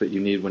truck that you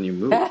need when you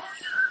move?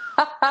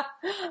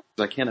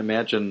 I can't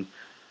imagine,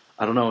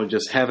 I don't know,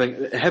 just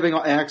having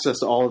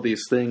access to all of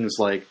these things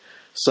like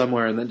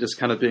somewhere and then just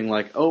kind of being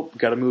like, oh,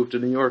 got to move to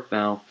New York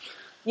now.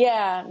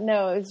 Yeah,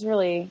 no, it's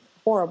really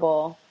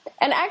horrible.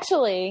 And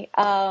actually,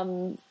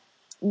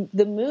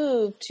 the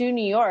move to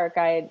New York,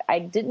 I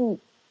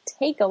didn't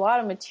take a lot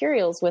of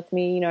materials with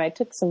me. I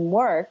took some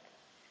work,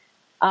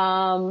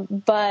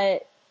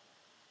 but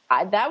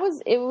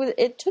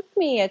it took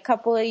me a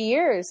couple of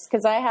years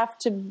because I have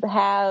to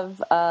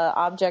have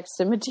objects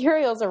and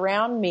materials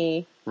around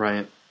me.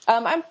 Right.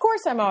 Of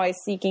course, I'm always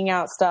seeking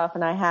out stuff,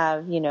 and I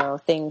have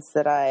things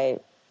that I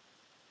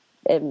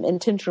am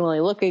intentionally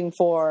looking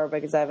for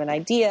because I have an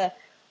idea,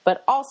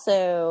 but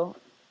also,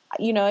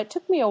 it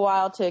took me a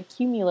while to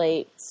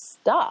accumulate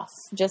stuff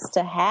just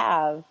to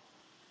have,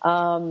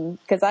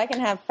 because I can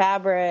have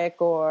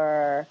fabric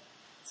or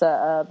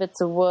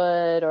bits of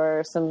wood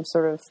or some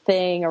sort of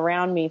thing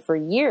around me for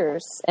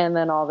years, and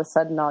then all of a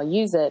sudden I'll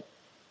use it.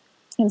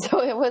 And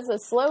so it was a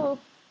slow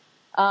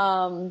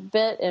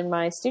bit in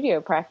my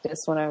studio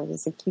practice when I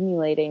was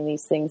accumulating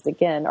these things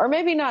again, or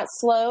maybe not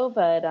slow,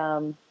 but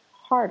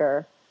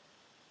harder.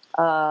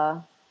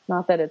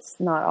 Not that it's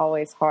not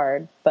always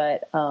hard,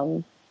 but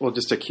well,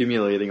 just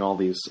accumulating all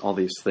these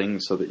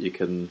things so that you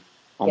can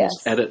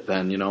almost edit.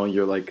 Then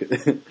you're like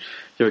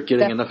you're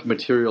getting enough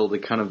material to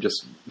kind of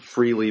just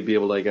freely be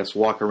able to, I guess,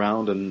 walk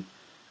around and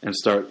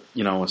start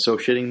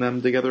associating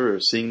them together or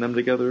seeing them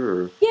together.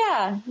 Or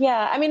yeah.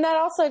 I mean, that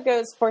also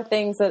goes for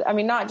things that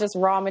not just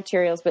raw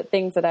materials, but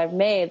things that I've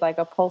made, like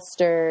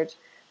upholstered.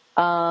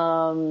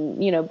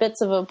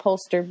 Bits of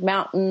upholstered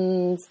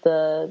mountains,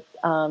 the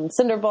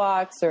cinder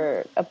blocks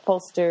or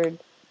upholstered.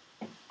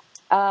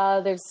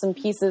 There's some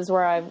pieces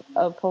where I've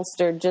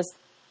upholstered just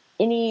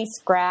any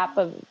scrap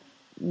of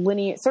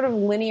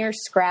linear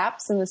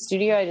scraps in the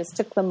studio. I just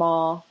took them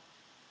all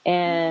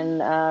and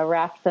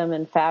wrapped them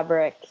in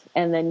fabric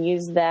and then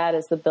used that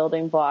as the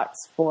building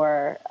blocks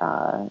for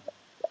a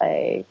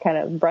kind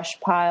of brush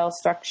pile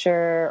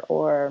structure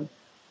or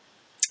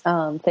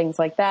things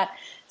like that.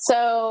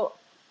 So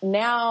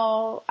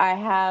now I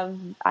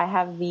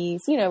have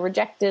these,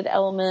 rejected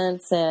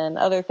elements and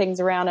other things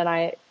around,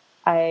 and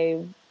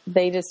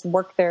they just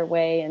work their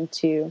way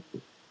into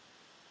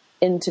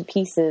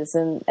pieces.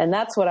 And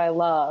that's what I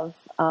love.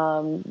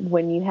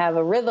 When you have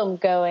a rhythm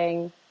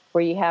going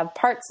where you have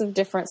parts of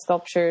different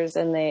sculptures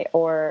and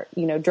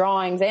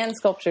drawings and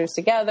sculptures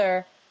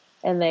together,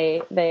 and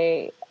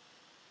they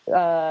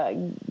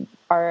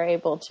are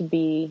able to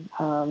be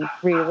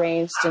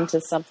rearranged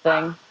into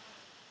something.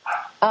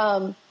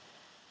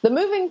 The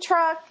moving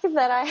truck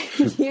that I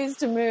use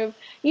to move,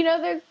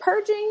 the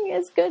purging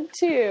is good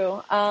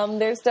too.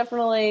 There's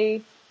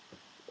definitely,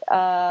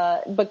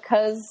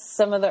 because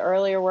some of the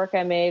earlier work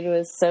I made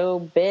was so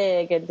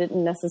big, it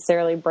didn't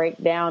necessarily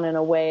break down in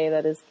a way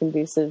that is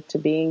conducive to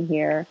being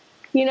here.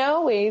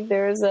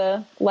 There's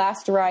a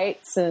last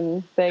rites,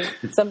 and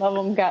some of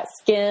them got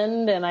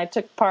skinned, and I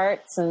took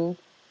parts and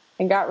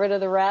got rid of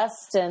the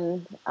rest.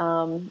 And,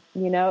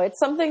 it's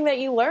something that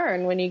you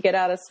learn when you get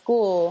out of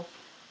school,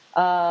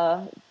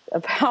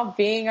 about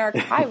being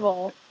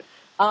archival.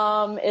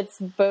 It's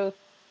both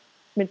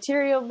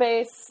material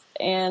based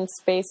and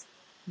space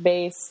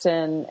based,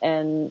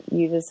 and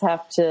you just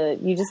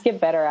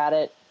get better at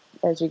it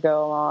as you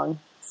go along.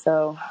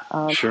 So,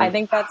 Sure. I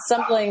think that's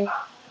something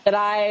that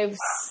I've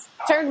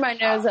turned my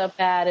nose up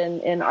at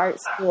in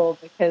art school,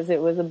 because it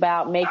was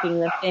about making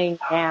the thing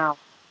now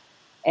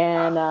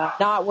and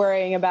not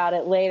worrying about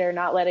it later,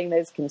 not letting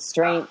those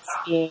constraints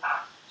be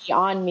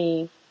on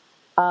me.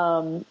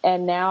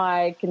 And now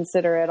I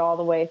consider it all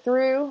the way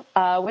through,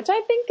 which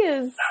I think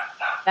is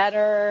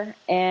better.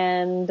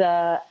 And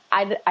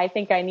I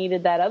think I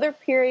needed that other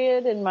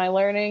period in my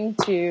learning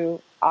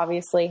to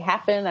obviously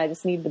happen. I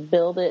just need to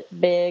build it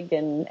big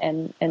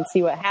and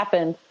see what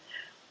happened.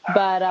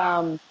 But,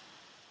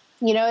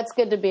 it's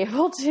good to be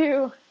able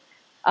to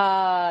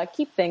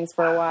keep things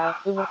for a while,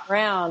 move them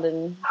around,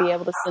 and be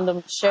able to send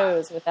them to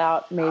shows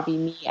without maybe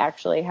me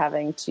actually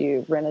having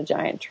to rent a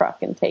giant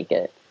truck and take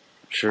it.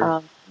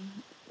 Sure.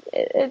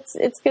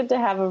 It's good to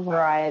have a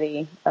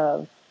variety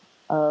of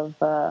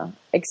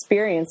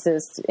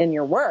experiences in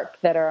your work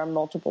that are on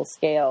multiple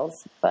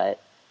scales,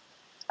 but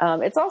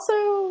it's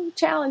also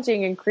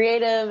challenging and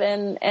creative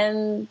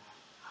and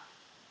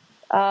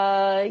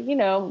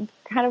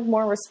kind of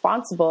more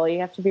responsible.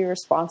 You have to be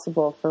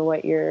responsible for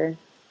what you're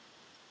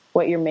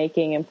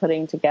making and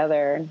putting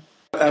together.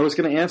 I was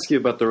going to ask you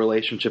about the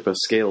relationship of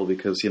scale,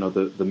 because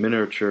the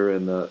miniature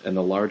and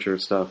the larger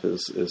stuff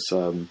is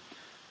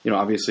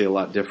obviously a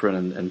lot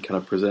different and kind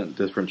of present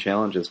different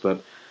challenges.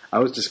 But I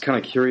was just kind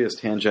of curious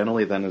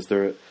tangentially then,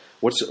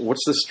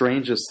 what's the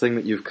strangest thing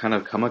that you've kind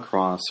of come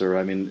across? Or,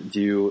 I mean, do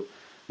you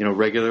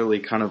regularly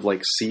kind of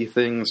like see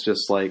things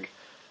just like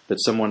that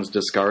someone's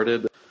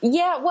discarded?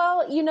 Yeah,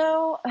 well,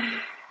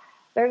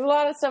 there's a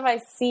lot of stuff I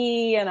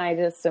see and I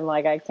just am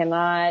like, I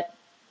cannot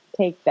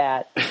take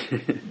that.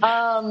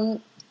 I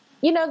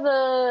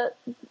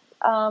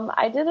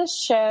did a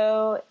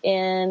show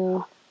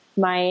in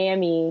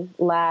Miami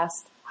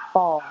last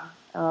fall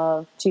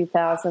of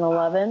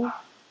 2011,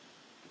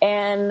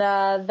 and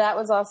that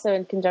was also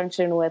in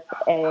conjunction with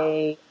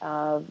a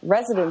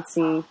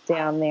residency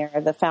down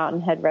there, the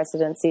Fountainhead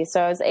residency.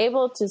 So I was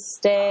able to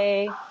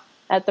stay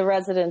at the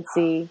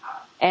residency,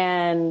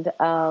 and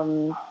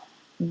the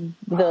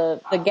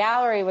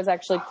gallery was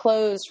actually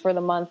closed for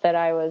the month that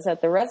I was at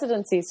the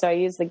residency, so I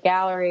used the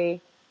gallery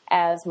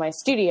as my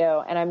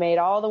studio, and I made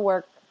all the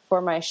work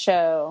for my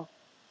show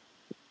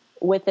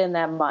within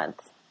that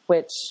month,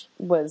 which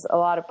was a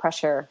lot of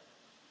pressure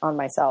on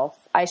myself.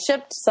 I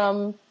shipped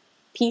some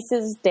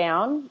pieces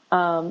down,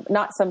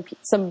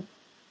 some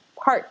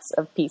parts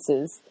of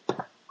pieces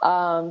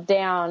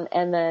down,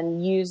 and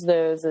then used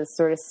those as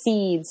sort of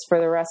seeds for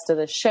the rest of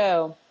the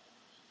show.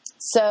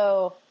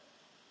 So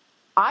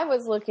I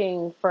was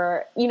looking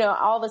for,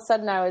 all of a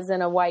sudden I was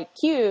in a white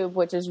cube,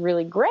 which is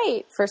really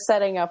great for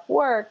setting up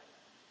work,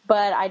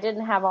 but I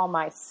didn't have all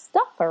my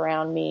stuff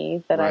around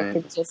me that I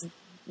could just,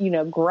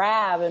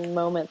 grab in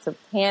moments of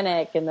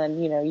panic. And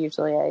then,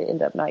 usually I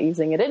end up not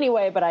using it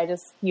anyway, but I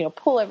just,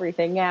 pull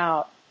everything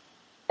out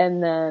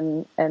and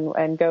then,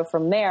 and go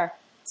from there.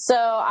 So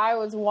I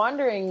was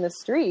wandering the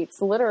streets,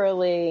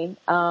 literally,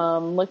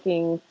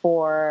 looking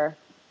for,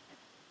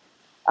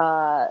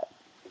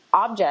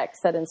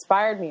 objects that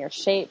inspired me, or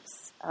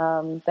shapes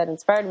that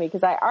inspired me,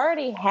 because I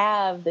already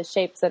have the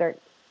shapes that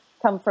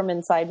come from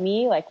inside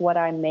me, like what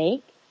I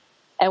make.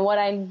 And what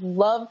I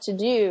love to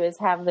do is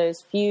have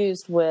those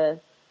fused with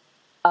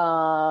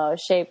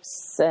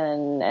shapes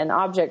and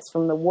objects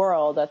from the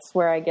world. That's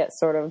where I get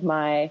sort of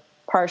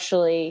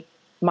partially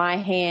my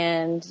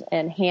hand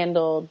and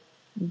handled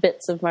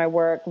bits of my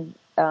work,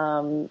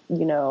 collaged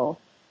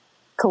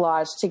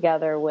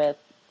together with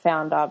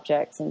found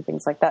objects and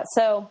things like that.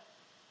 So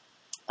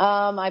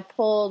I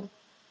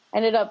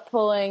ended up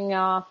pulling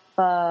off,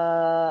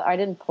 I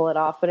didn't pull it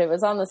off, but it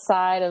was on the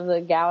side of the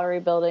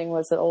gallery building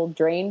was an old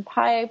drain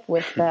pipe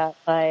with that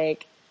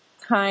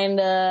kind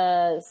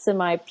of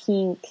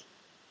semi-pink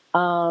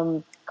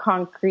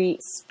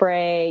concrete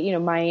spray,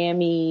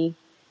 Miami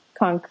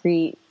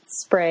concrete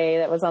spray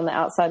that was on the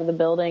outside of the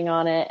building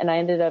on it. And I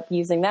ended up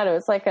using that. It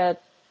was like a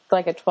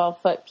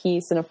 12-foot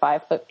piece and a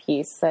 5-foot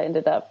piece that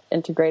ended up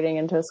integrating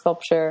into a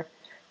sculpture.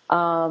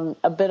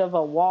 A bit of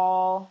a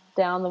wall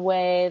down the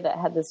way that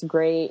had this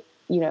great,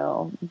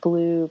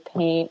 blue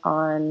paint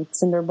on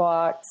cinder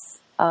blocks,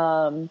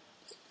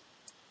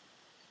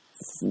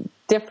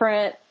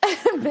 different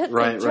bits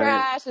of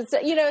trash. And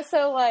so,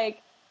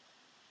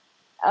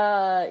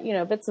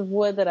 bits of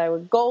wood that I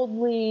would gold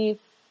leaf.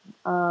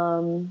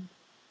 I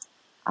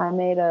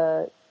made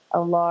a a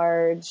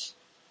large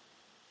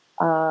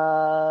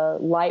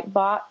light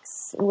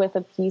box with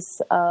a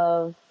piece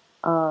of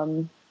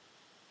plexi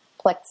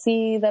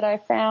that I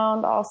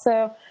found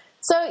also.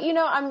 So,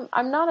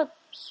 I'm not a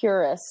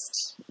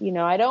purist.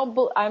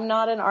 I'm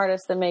not an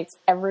artist that makes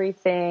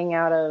everything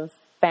out of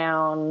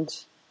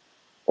found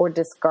or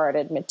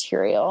discarded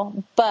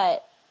material,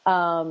 but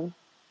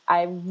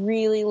I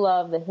really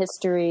love the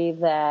history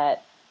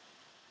that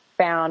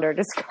found or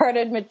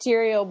discarded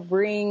material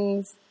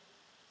brings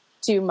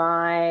to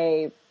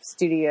my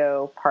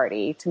studio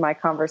party, to my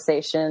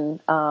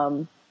conversation.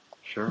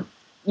 Sure.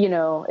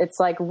 It's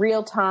like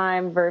real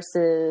time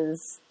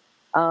versus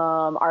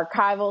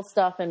archival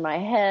stuff in my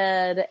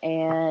head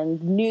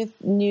and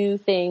new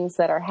things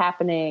that are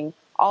happening.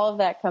 All of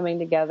that coming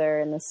together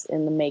in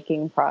the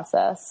making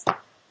process,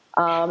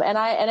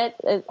 and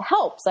it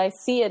helps. I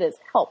see it as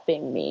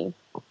helping me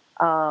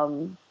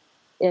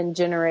in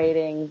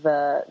generating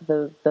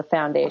the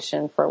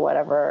foundation for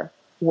whatever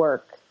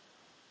work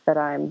that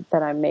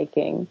I'm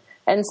making.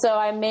 And so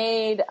I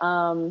made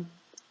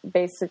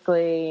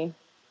basically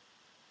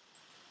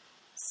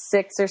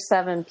 6 or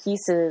 7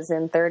 pieces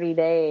in 30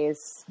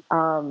 days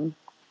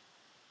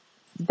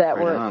that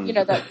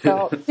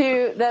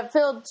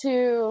filled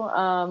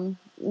 2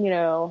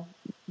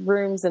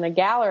 rooms in a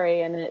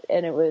gallery, and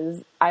it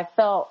was, I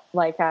felt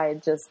like I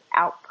just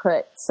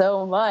output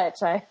so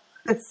much. I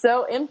was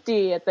so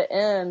empty at the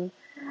end.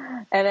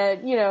 And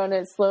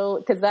it's slow,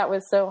 because that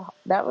was a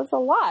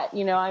lot.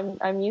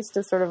 I'm used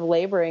to sort of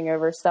laboring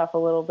over stuff a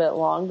little bit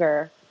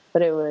longer,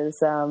 but it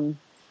was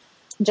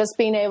just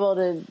being able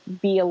to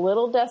be a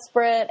little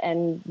desperate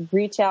and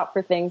reach out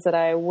for things that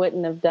I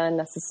wouldn't have done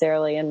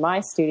necessarily in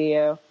my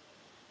studio.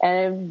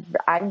 And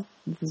I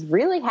was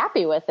really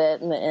happy with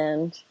it in the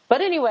end. But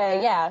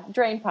anyway, yeah,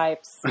 drain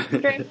pipes.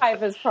 Drain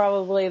pipe is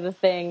probably the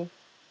thing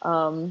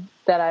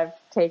that I've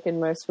taken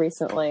most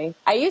recently.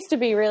 I used to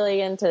be really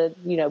into,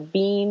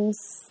 beams,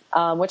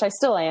 which I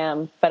still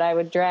am, but I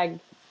would drag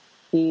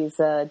these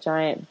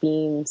giant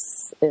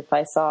beams if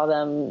I saw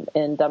them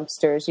in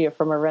dumpsters,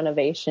 from a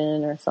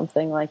renovation or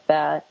something like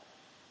that.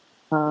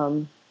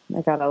 I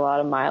got a lot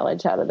of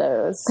mileage out of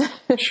those.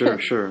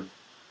 Sure.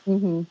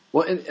 Mm-hmm.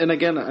 Well, and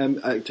again,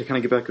 to kind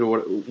of get back to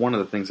one of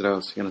the things that I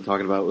was going to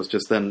talk about was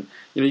just then,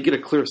 you get a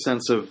clear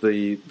sense of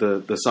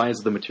the size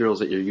of the materials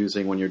that you're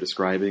using when you're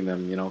describing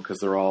them, because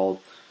they're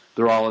all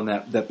in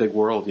that big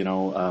world,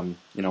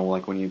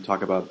 like when you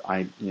talk about,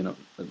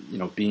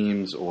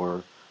 beams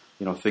or,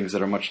 things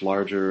that are much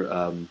larger,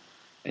 and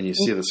you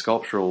see the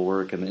sculptural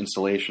work and the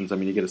installations. I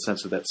mean, you get a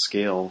sense of that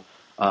scale.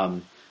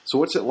 So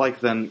what's it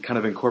like then, kind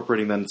of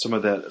incorporating then some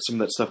of that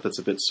stuff that's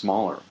a bit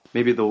smaller?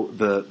 Maybe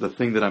the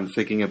thing that I'm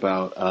thinking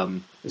about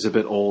is a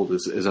bit old.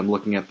 Is I'm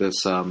looking at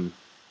this.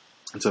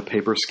 It's a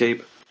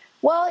Paperscape.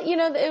 Well,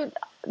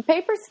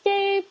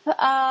 Paperscape.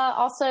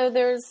 Also,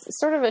 there's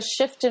sort of a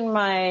shift in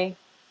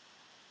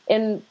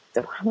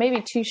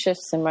maybe 2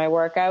 shifts in my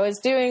work. I was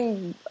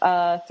doing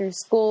through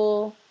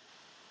school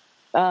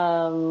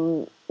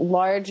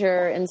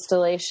larger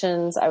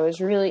installations. I was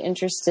really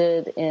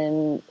interested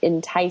in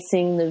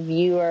enticing the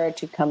viewer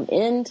to come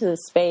into the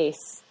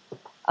space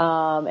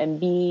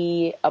and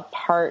be a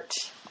part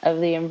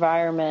of the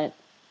environment.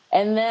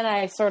 And then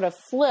I sort of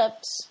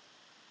flipped,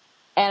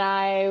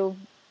 and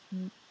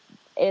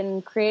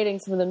in creating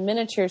some of the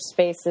miniature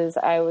spaces,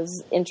 I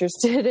was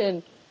interested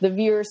in the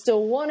viewer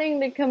still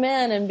wanting to come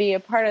in and be a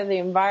part of the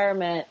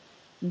environment,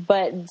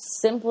 but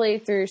simply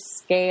through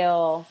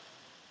scale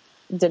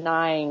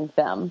denying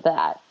them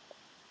that.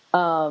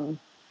 And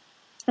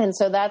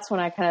so that's when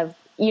I kind of,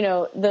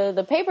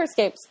 the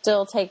Paperscape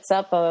still takes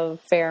up a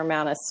fair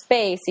amount of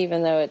space,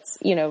 even though it's,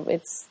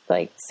 it's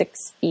like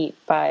 6 feet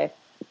by,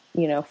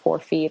 4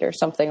 feet or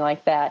something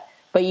like that.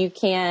 But you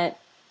can't,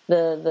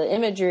 the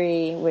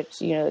imagery, which,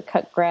 the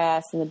cut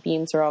grass and the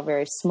beams are all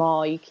very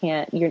small.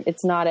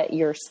 It's not at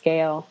your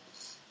scale.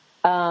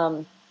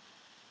 And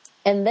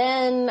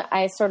then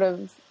I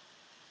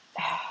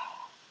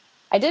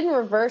didn't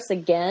reverse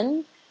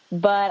again,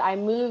 but I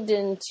moved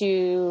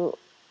into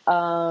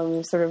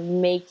sort of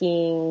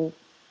making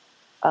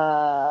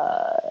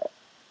a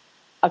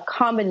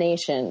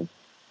combination.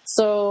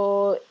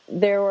 So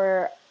there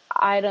were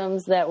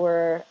items that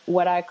were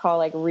what I call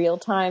like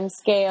real-time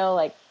scale,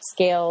 like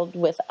scaled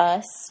with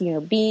us,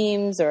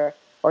 beams or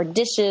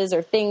dishes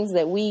or things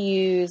that we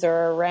use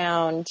or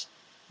around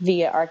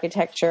via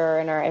architecture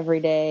in our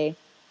everyday,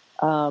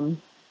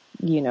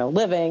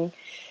 living,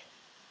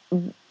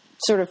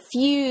 sort of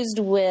fused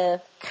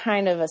with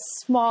kind of a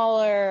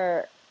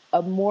smaller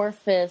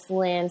amorphous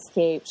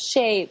landscape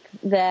shape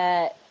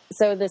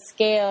so the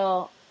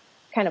scale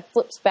kind of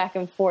flips back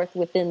and forth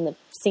within the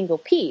single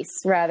piece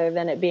rather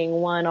than it being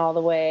one all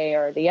the way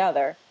or the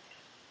other.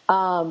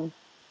 And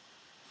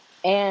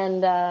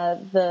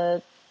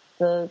the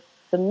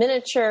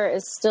miniature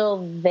is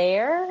still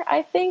there,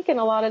 I think, in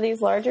a lot of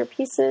these larger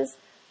pieces,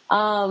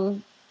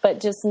 but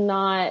just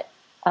not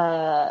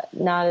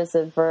as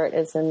overt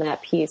as in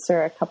that piece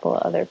or a couple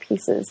of other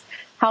pieces.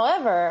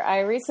 However, I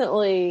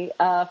recently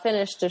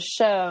finished a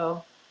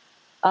show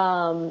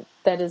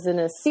that is in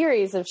a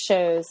series of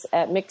shows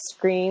at Mixed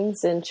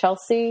Greens in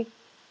Chelsea.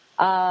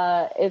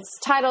 It's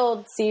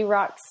titled Sea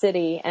Rock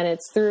City, and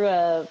it's through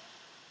a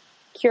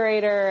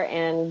curator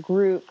and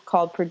group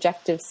called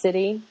Projective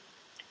City.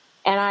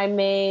 And I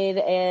made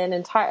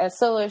a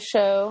solo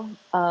show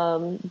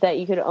that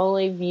you could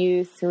only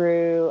view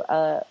through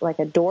like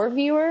a door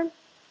viewer.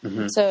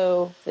 Mm-hmm.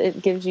 So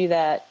it gives you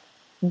that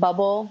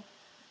bubble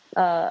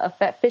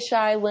effect,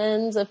 fisheye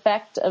lens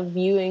effect of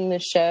viewing the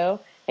show,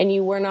 and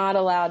you were not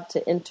allowed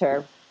to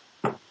enter.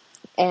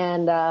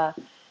 And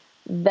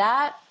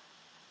that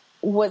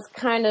was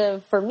kind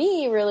of, for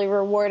me, really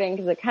rewarding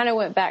because it kind of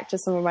went back to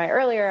some of my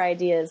earlier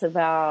ideas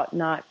about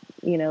not,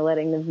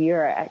 letting the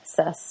viewer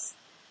access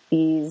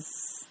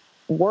these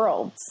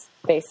worlds,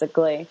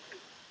 basically.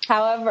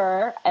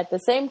 However, at the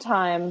same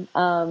time,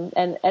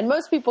 and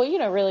most people,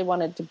 really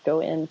wanted to go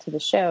into the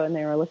show and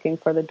they were looking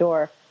for the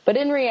door. But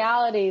in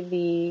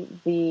reality,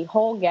 the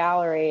whole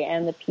gallery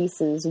and the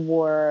pieces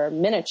were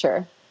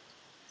miniature.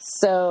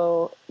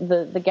 So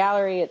the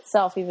gallery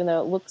itself, even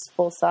though it looks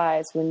full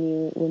size,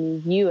 when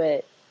you view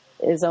it,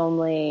 is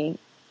only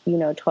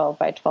 12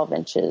 by 12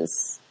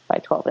 inches by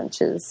 12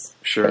 inches.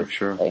 Sure,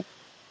 basically.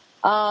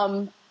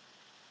 Sure.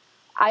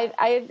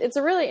 It's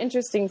a really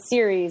interesting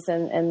series,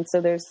 and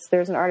so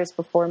there's an artist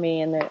before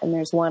me, and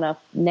there's one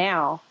up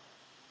now.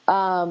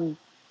 I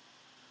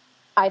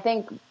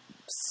think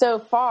so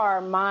far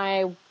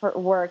my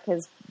work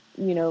has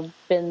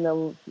been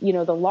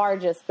the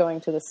largest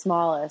going to the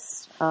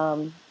smallest,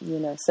 so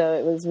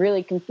it was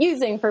really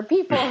confusing for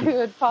people who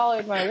had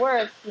followed my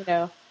work,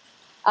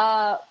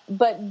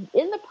 but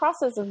in the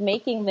process of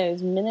making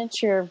those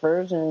miniature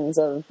versions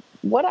of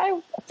what I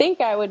think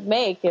I would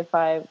make if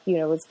I,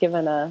 was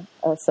given a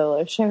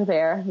solo show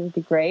there, it would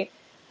be great.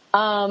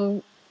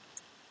 I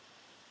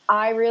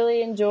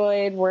really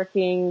enjoyed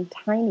working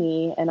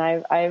tiny, and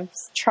I've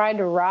tried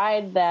to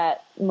ride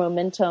that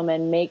momentum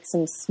and make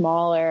some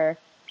smaller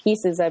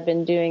pieces. I've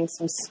been doing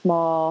some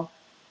small,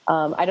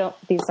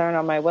 these aren't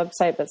on my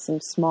website, but some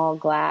small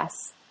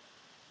glass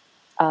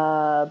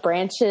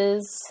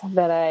branches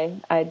that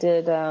I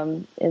did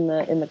in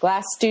the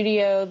glass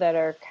studio that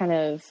are kind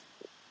of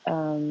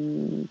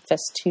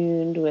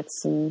festooned with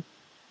some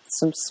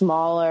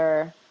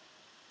smaller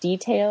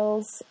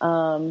details.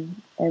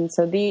 And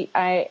so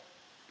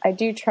I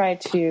do try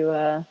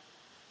to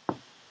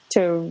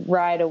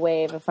ride a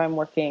wave if I'm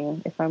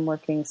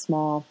working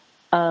small.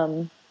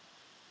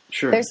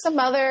 Sure. There's some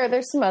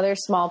other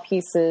small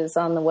pieces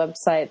on the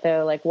website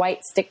though, like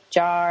White Stick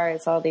Jar.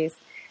 It's all these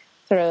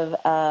sort of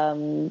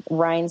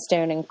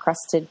rhinestone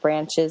encrusted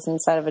branches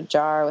inside of a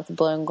jar with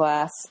blown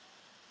glass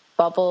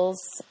bubbles.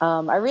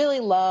 I really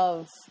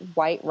love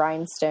white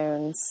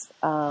rhinestones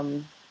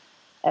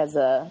as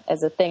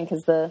a thing,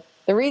 because the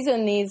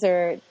reason these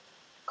are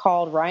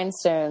called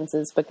rhinestones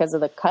is because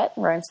of the cut.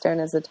 Rhinestone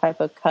is a type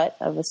of cut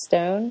of a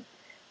stone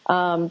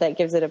that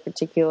gives it a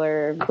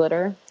particular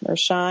glitter or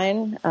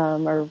shine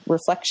or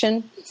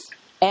reflection.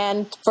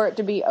 And for it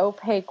to be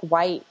opaque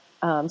white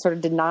sort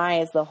of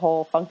denies the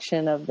whole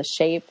function of the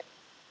shape.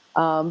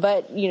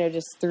 But,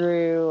 just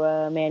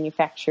through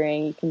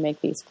manufacturing, you can make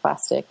these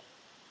plastic,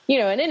 in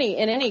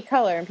any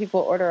color, and people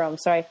order them.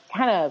 So I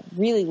kind of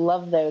really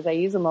love those. I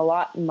use them a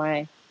lot in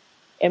my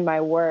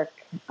work.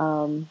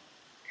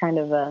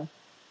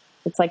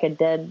 It's like a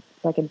dead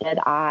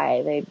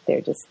eye.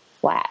 They're just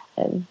flat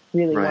and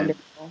really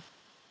wonderful.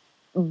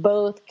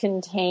 Both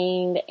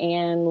contained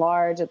and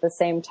large at the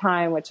same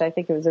time, which I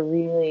think it was a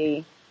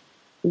really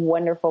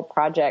wonderful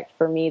project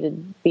for me to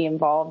be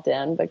involved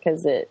in,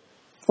 because it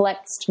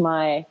flexed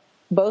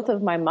both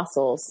of my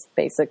muscles,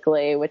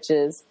 basically, which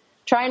is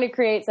trying to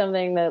create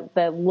something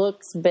that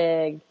looks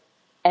big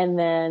and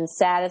then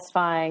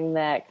satisfying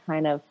that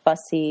kind of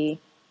fussy,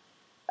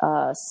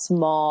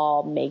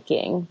 small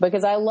making,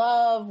 because I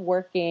love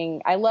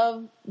working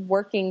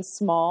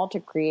small to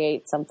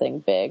create something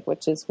big,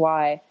 which is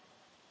why,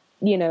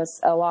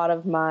 a lot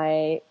of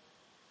my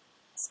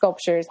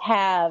sculptures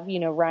have,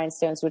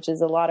 rhinestones, which is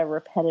a lot of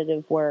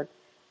repetitive work,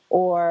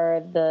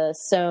 or the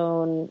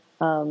sewn,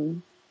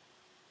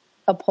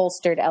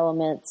 upholstered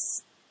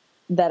elements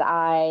that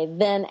I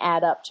then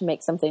add up to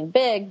make something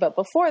big. But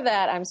before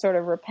that, I'm sort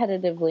of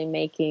repetitively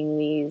making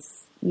these,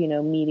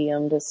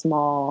 medium to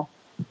small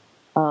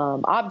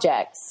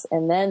objects,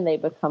 and then they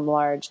become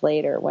large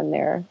later when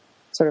they're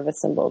sort of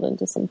assembled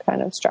into some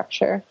kind of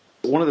structure.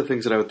 One of the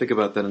things that I would think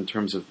about then in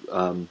terms of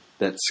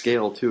that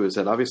scale too is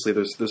that obviously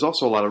there's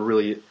also a lot of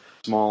really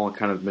small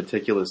kind of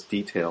meticulous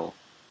detail.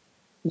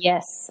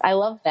 Yes, I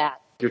love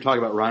that. You're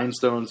talking about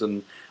rhinestones,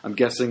 and I'm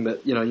guessing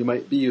that you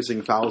might be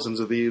using thousands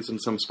of these in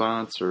some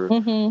spots, or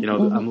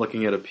I'm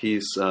looking at a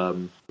piece,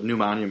 New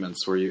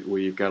Monuments, where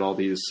you've got all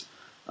these.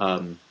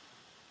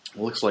 It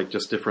looks like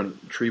just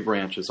different tree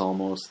branches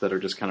almost that are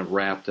just kind of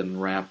wrapped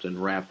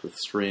with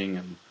string.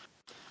 And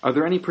are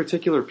there any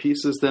particular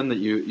pieces then that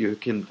you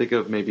can think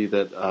of maybe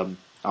that,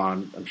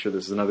 I'm sure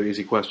this is another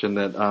easy question,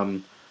 that, I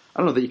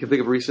don't know, that you can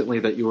think of recently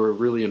that you were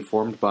really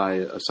informed by,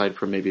 aside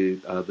from maybe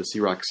the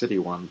Sea Rock City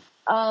one?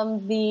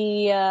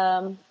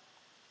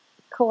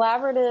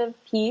 collaborative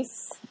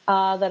piece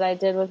that I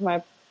did with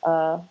my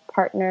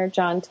partner,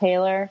 John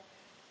Taylor.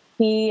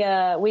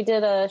 We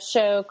did a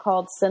show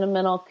called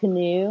Sentimental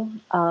Canoe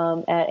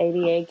at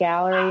ADA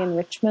Gallery in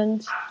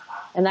Richmond,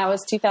 and that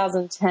was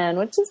 2010,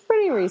 which is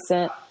pretty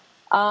recent.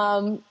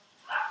 And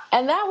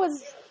that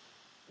was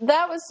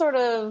sort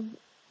of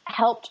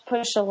helped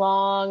push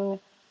along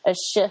a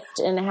shift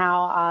in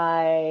how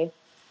I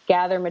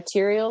gather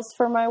materials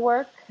for my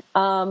work.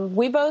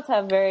 We both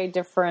have very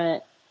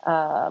different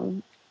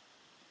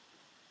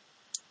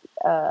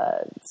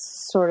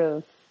sort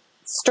of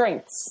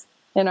strengths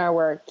in our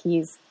work.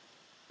 He's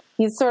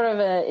sort of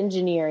an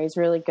engineer. He's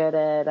really good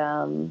at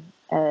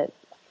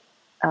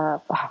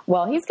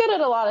he's good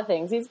at a lot of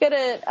things. He's good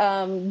at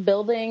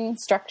building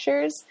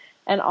structures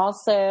and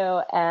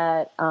also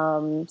at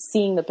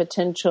seeing the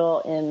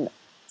potential in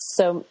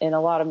a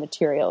lot of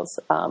materials,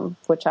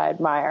 which I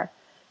admire.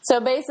 So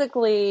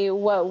basically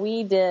what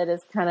we did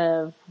is kind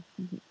of,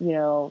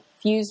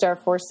 fused our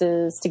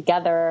forces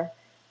together.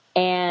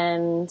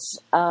 And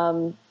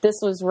this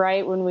was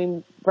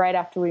right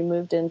after we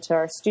moved into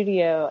our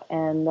studio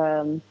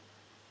and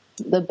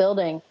the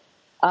building,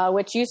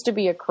 which used to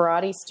be a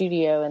karate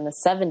studio in the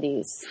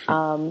 70s.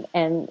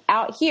 And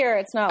out here,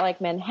 it's not like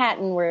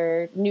Manhattan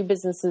where new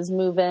businesses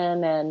move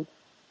in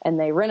and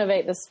they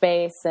renovate the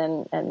space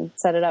and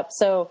set it up.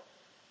 So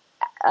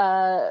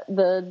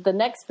the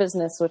next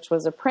business, which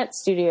was a print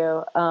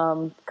studio,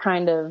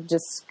 kind of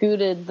just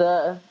scooted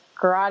the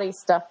karate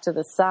stuff to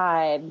the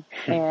side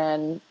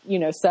and,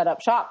 set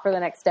up shop for the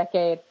next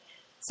decade.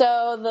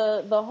 So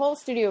the whole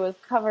studio was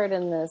covered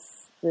in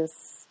this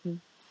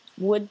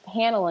wood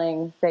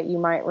paneling that you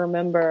might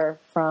remember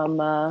from,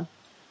 a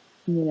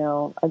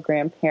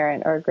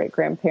grandparent or a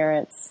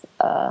great-grandparent's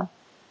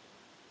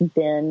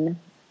bin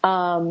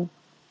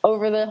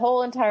over the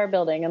whole entire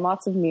building, and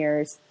lots of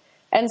mirrors.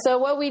 And so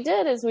what we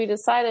did is we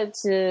decided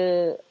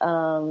to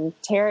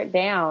tear it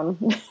down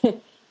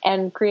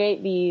and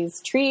create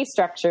these tree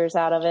structures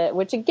out of it,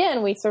 which,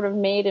 again, we sort of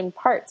made in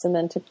parts and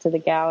then took to the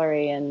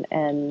gallery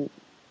and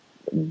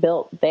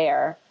built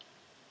there.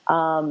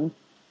 I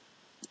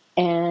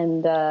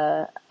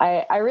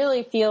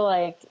really feel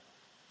like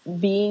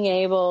being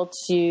able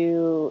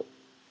to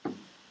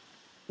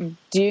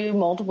do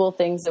multiple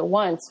things at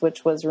once,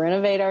 which was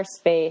renovate our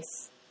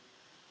space,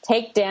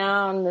 take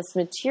down this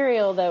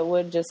material that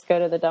would just go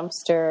to the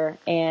dumpster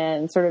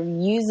and sort of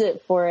use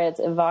it for its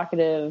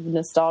evocative,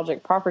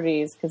 nostalgic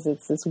properties, because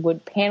it's this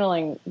wood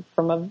paneling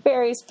from a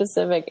very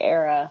specific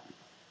era,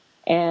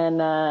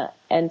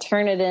 and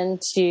turn it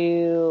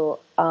into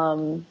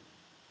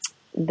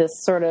this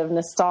sort of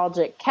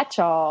nostalgic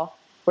catch-all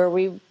where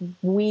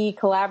we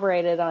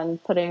collaborated on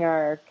putting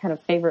our kind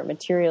of favorite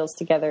materials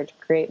together to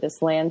create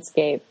this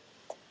landscape.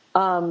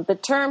 The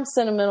term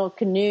Sentimental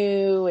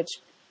Canoe, which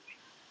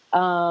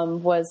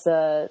was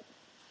the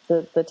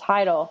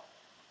title,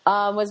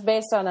 was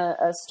based on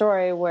a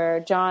story where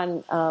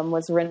John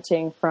was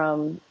renting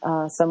from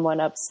someone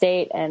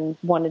upstate and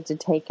wanted to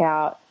take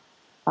out.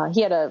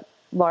 He had a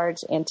large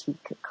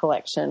antique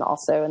collection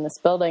also in this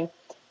building.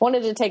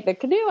 Wanted to take the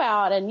canoe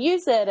out and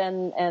use it,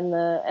 and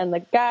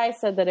the guy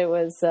said that it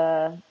was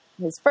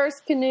his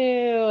first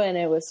canoe and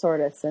it was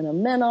sort of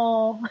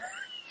sentimental.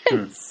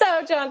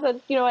 So John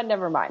said, "You know what?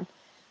 Never mind."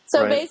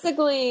 So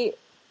basically,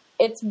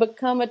 it's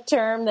become a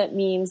term that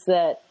means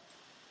that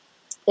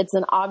it's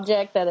an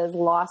object that has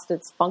lost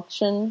its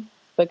function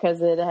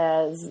because it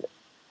has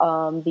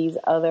these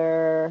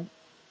other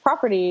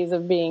properties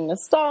of being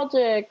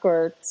nostalgic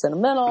or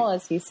sentimental,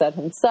 as he said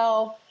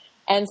himself.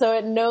 And so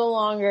it no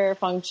longer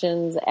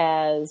functions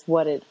as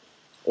what it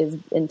is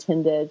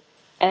intended.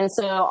 And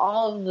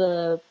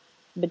so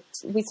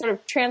we sort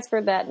of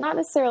transferred that, not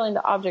necessarily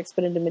into objects,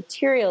 but into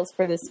materials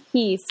for this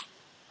piece,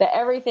 that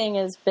everything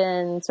has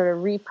been sort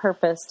of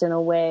repurposed in a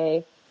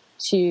way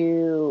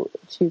to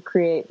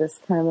create this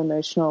kind of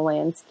emotional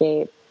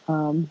landscape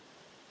in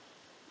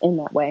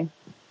that way.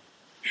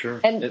 Sure.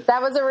 And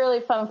that was a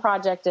really fun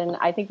project, and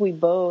I think we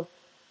both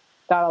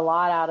got a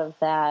lot out of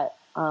that,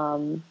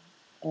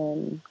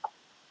 and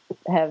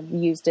have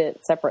used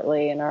it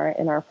separately in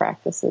our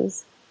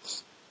practices.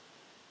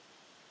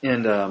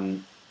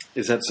 And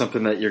is that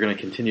something that you're going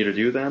to continue to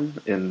do then,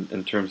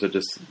 in terms of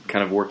just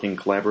kind of working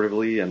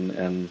collaboratively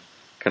and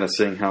kind of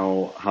seeing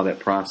how that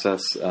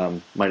process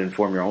might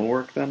inform your own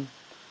work then?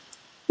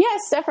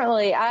 Yes,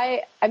 definitely.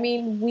 I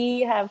mean,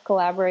 we have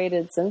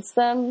collaborated since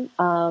then,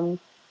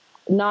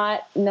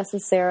 not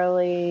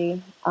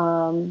necessarily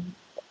to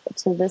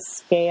this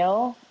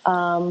scale,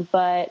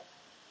 but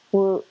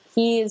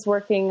he is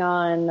working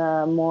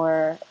on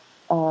more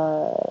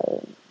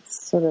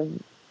sort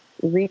of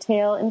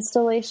retail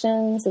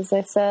installations, as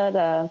I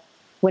said,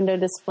 window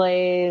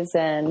displays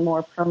and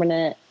more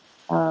permanent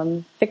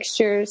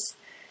fixtures.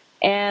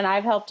 And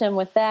I've helped him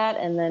with that.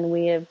 And then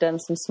we have done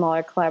some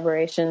smaller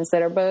collaborations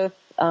that are both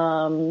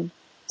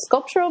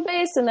sculptural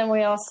based. And then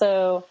we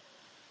also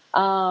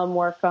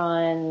work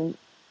on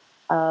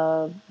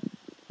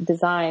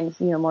design,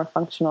 more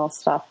functional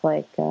stuff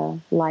like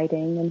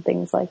lighting and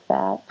things like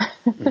that.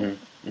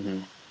 Mm-hmm. Mm-hmm.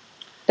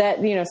 that,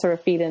 sort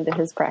of feed into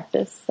his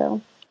practice.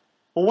 So.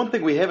 Well, one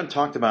thing we haven't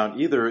talked about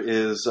either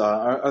is,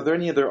 are there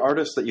any other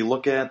artists that you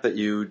look at, that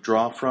you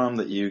draw from,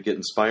 that you get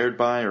inspired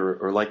by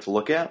or like to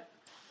look at?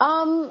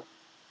 Yeah,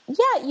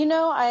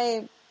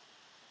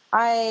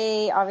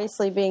 I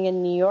obviously, being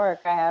in New York,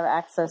 I have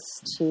access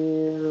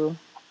to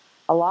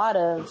a lot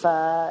of,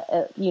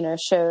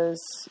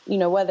 shows,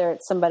 whether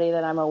it's somebody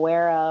that I'm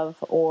aware of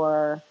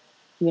or,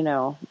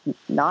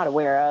 not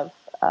aware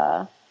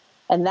of.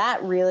 And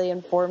that really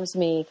informs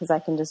me because I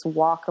can just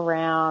walk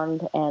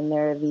around and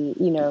there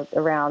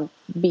around,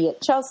 be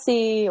it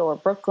Chelsea or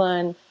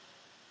Brooklyn,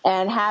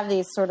 and have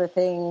these sort of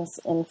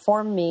things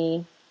inform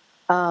me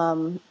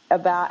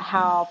about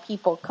how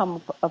people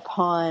come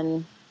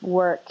upon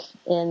work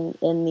in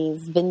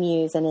these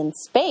venues and in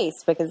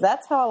space, because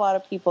that's how a lot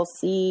of people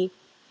see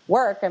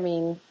work. I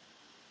mean,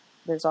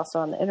 there's also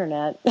on the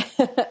internet,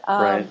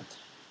 right.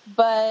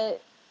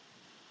 But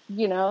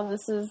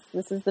this is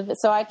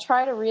so I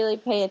try to really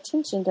pay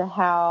attention to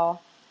how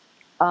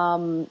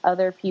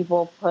other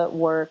people put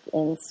work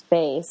in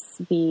space,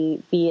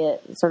 be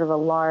it sort of a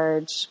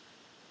large,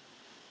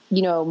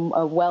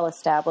 a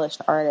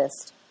well-established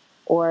artist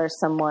or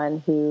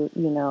someone who,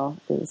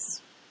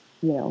 is,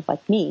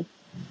 like me.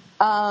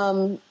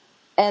 And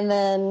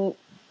then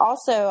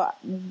also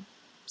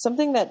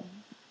something that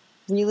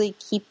really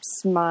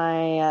keeps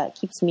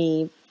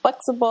me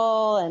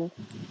flexible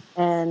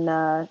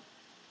and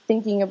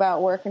thinking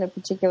about work in a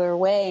particular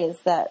way is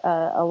that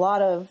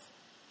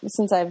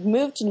since I've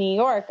moved to New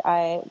York,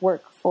 I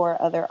work for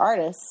other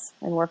artists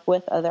and work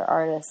with other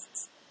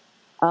artists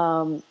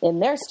in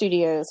their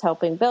studios,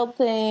 helping build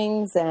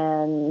things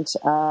and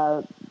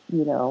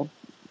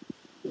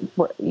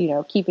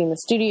keeping the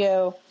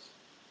studio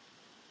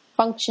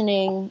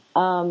functioning.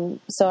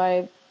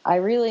 So I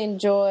really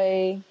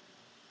enjoy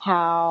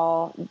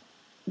how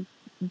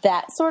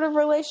that sort of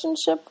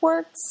relationship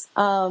works.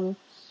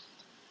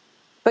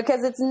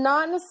 Because it's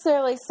not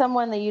necessarily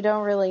someone that you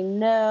don't really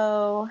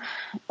know,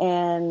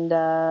 and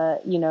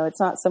it's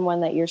not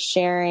someone that you're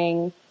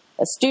sharing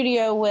a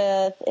studio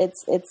with.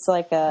 It's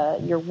like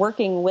you're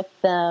working with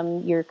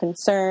them. Their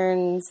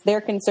concerns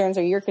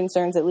are your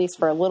concerns, at least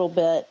for a little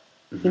bit.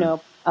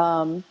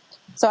 Mm-hmm.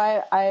 So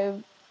I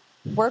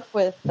work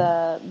with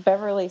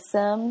Beverly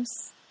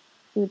Sims,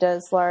 who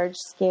does large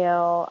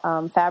scale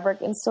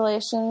fabric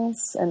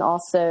installations and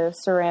also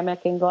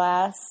ceramic and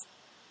glass,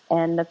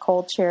 and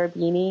Nicole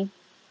Cherubini,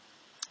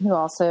 who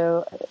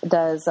also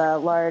does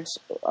large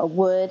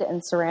wood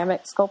and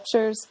ceramic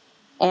sculptures.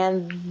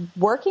 And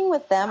working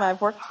with them,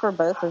 I've worked for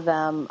both of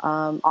them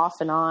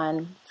off and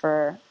on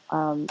for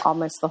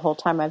almost the whole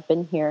time I've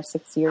been here,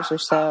 6 years or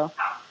so.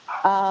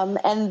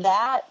 And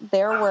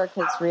their work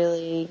has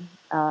really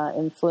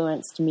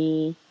influenced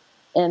me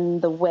in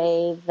the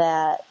way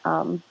that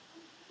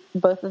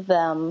both of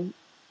them,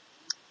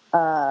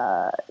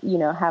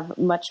 have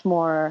much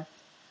more.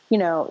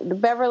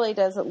 Beverly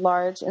does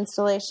large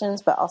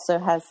installations, but also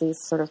has these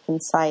sort of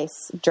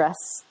concise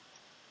dress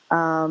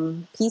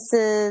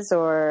pieces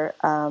or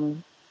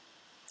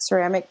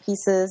ceramic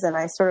pieces, and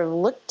I sort of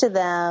look to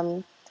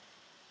them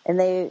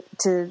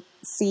to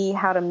see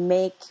how to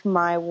make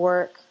my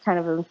work kind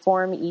of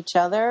inform each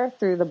other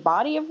through the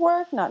body of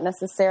work, not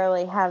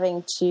necessarily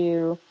having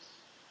to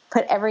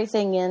put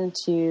everything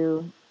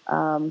into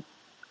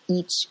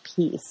each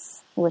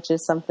piece, which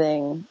is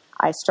something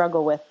I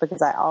struggle with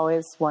because I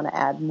always want to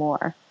add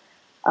more.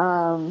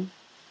 And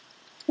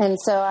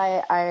so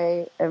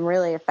I am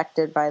really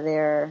affected by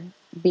their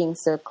being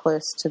so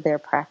close to their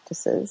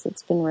practices.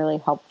 It's been really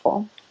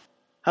helpful.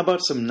 How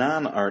about some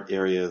non-art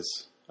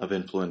areas of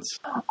influence?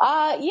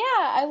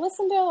 I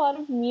listen to a lot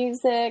of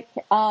music.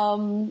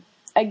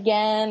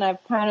 Again,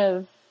 I've kind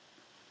of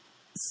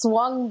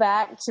swung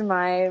back to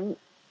my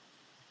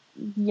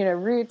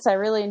roots. I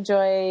really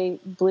enjoy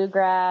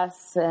bluegrass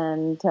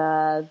and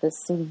this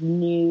sort of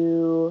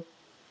new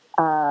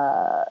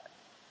kind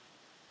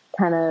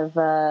of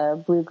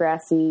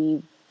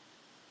bluegrassy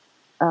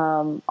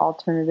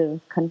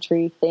alternative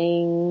country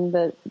thing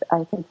that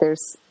I think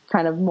there's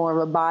kind of more of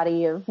a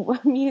body of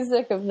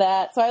music of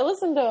that. So I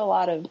listen to a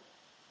lot of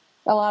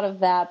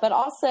that, but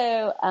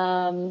also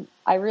I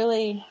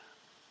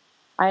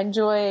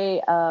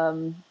enjoy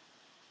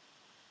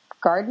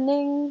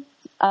gardening.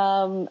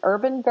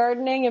 Urban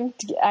gardening,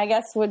 I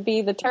guess, would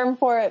be the term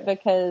for it,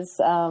 because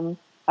I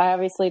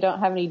obviously don't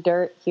have any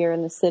dirt here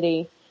in the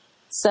city.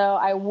 So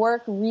I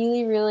work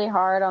really, really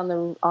hard on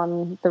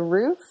the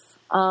roof,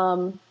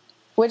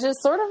 which is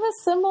sort of a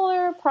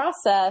similar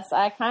process.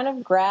 I kind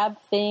of grab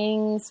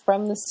things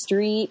from the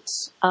street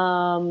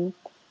and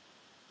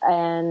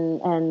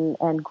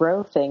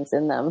grow things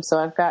in them. So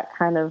I've got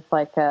kind of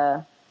like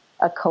a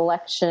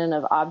collection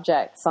of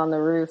objects on the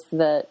roof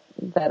that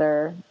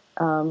are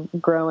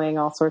growing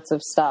all sorts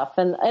of stuff,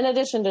 and in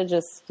addition to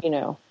just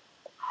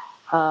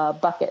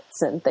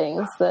buckets and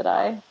things that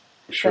I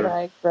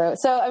grow.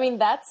 So I mean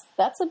that's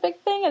a big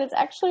thing, and it's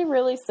actually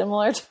really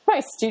similar to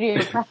my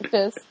studio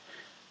practice.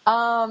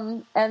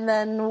 And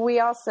then we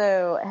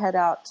also head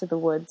out to the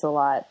woods a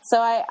lot.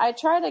 So I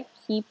try to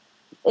keep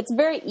it's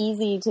very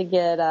easy to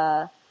get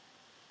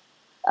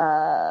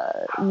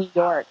New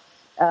York.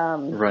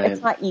 Right.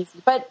 It's not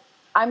easy, but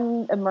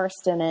I'm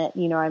immersed in it.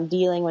 I'm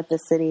dealing with the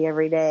city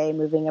every day,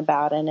 moving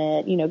about in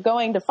it,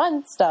 going to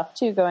fun stuff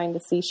too, going to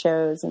see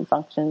shows and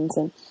functions.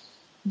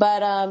 But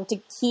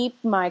to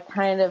keep my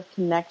kind of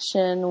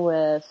connection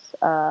with,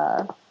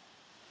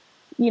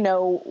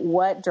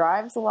 what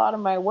drives a lot of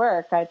my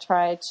work, I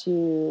try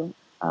to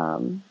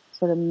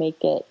sort of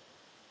make it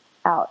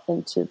out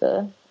into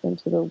the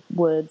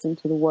woods,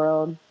 into the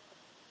world.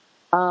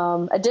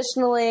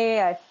 Additionally,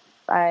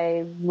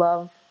 I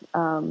love,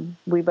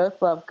 we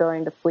both love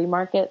going to flea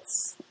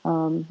markets.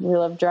 We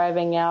love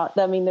driving out.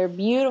 I mean, they're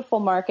beautiful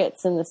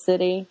markets in the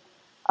city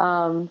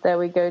that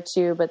we go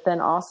to, but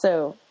then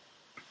also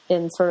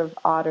in sort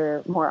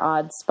of more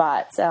odd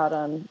spots out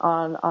on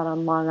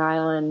Long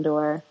Island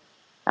or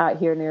out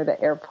here near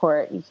the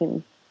airport. You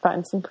can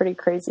find some pretty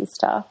crazy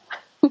stuff.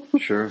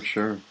 Sure.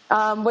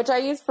 Which I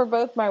use for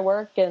both my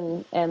work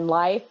and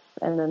life,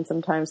 and then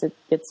sometimes it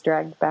gets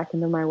dragged back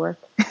into my work.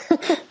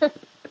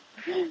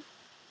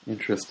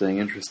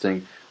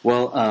 Interesting.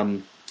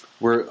 Well,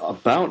 we're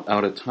about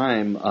out of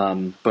time,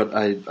 but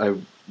I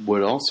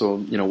would also,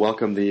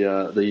 welcome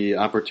the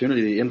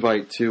opportunity, the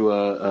invite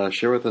to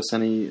share with us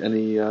any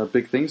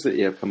big things that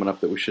you have coming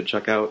up that we should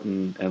check out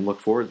and look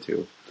forward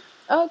to.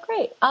 Oh,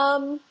 great.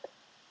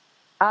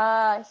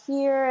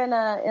 Here in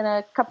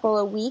a couple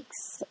of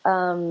weeks,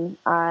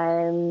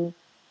 I'm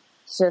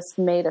just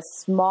made a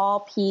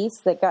small piece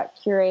that got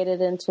curated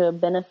into a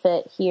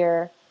benefit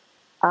here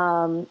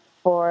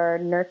for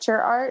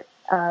Nurture Art,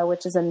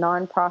 which is a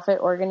nonprofit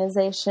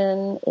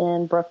organization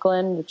in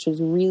Brooklyn, which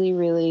is really,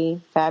 really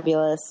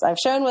fabulous. I've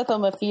shown with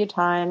them a few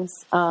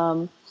times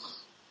and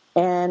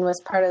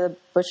was part of the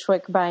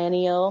Bushwick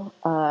Biennial.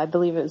 I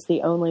believe it was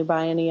the only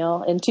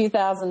biennial. In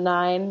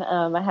 2009,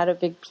 I had a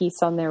big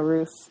piece on their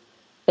roof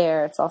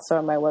there. It's also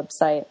on my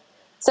website.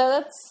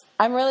 So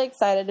I'm really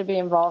excited to be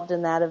involved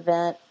in that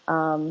event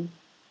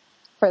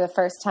for the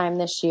first time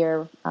this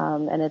year.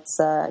 And it's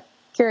a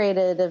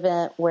curated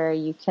event where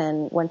you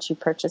can, once you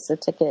purchase a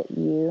ticket,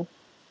 you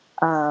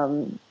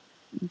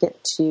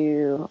get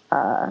to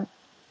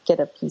get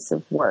a piece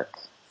of work.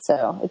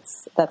 So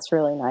that's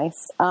really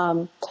nice.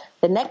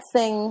 The next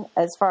thing,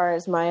 as far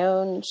as my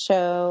own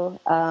show,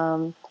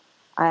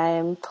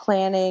 I'm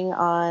planning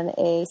on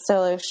a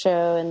solo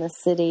show in the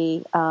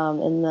city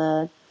in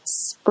the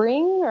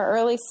spring or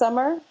early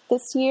summer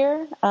this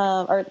year,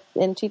 or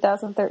in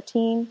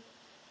 2013.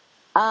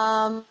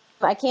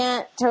 I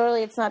can't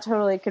totally, it's not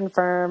totally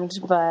confirmed,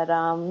 but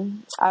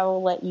I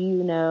will let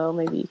you know.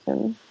 Maybe you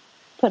can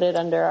put it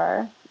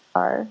under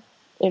our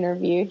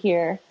interview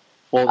here.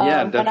 Well,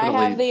 yeah, definitely. But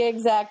I have the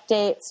exact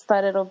dates,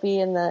 but it'll be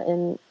in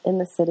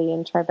the city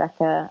in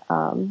Tribeca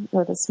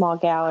with a small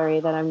gallery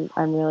that I'm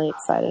really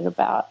excited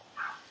about.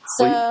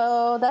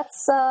 So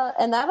that's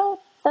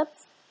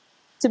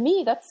to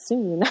me, that's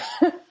soon.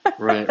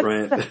 Right.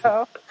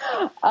 So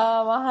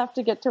I'll have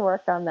to get to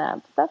work on that.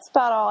 But that's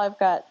about all I've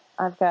got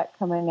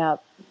coming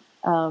up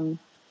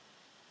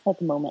at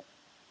the moment.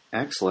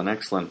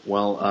 Excellent.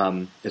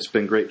 Well, it's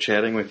been great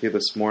chatting with you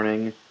this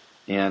morning,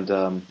 and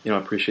I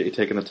appreciate you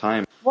taking the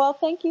time. Well,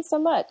 thank you so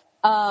much.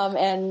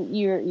 And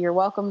you're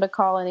welcome to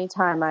call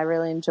anytime. I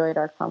really enjoyed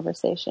our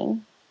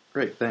conversation.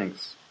 Great,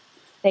 thanks.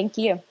 Thank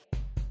you.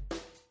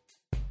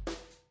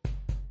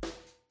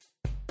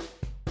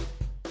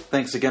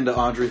 Thanks again to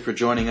Audrey for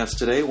joining us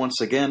today. Once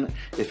again,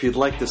 if you'd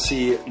like to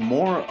see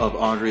more of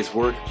Audrey's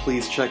work,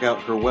 please check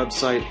out her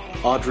website,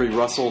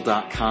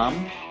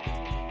 audreyrussell.com.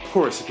 Of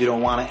course, if you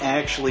don't want to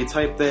actually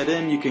type that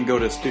in, you can go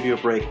to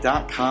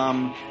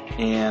studiobreak.com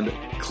and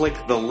click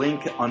the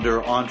link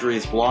under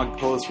Audrey's blog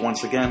post.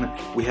 Once again,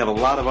 we have a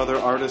lot of other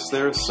artists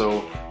there,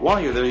 so while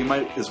you're there, you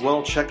might as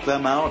well check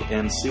them out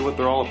and see what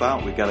they're all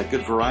about. We've got a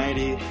good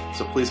variety,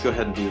 so please go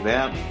ahead and do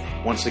that.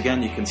 Once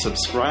again, you can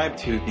subscribe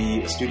to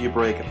the Studio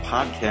Break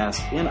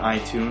podcast in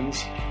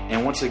iTunes.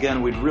 And once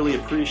again, we'd really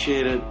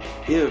appreciate it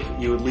if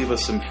you would leave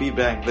us some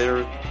feedback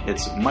there.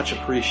 It's much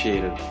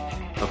appreciated.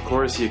 Of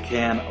course, you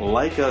can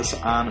like us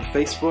on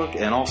Facebook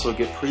and also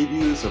get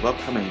previews of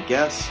upcoming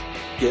guests,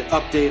 get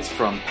updates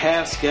from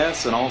past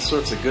guests, and all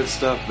sorts of good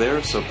stuff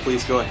there. So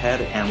please go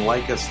ahead and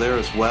like us there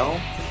as well.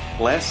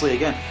 Lastly,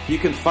 again, you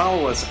can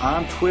follow us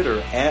on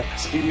Twitter at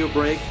Studio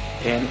Break.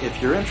 And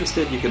if you're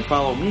interested, you can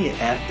follow me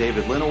at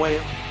David Linaway.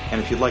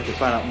 And if you'd like to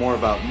find out more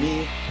about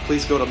me,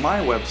 please go to my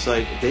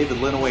website,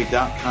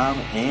 davidlinaway.com,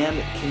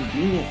 and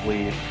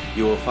conveniently,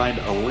 you will find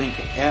a link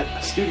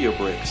at Studio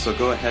Break. So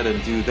go ahead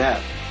and do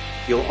that.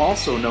 You'll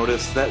also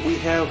notice that we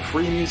have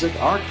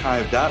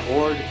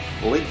freemusicarchive.org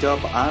linked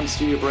up on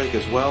Studio Break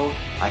as well.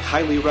 I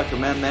highly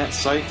recommend that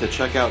site to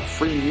check out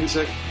free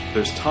music.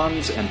 There's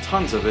tons and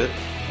tons of it,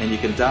 and you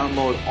can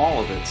download all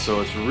of it,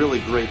 so it's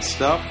really great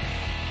stuff.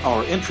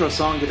 Our intro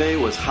song today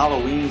was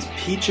Halloween's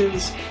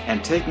Peaches,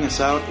 and taking us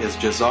out is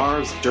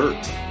Jazar's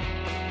Dirt.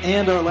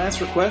 And our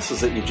last request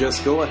is that you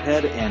just go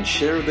ahead and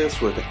share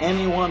this with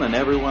anyone and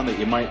everyone that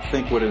you might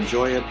think would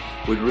enjoy it.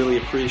 We'd really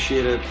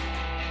appreciate it.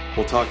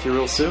 We'll talk to you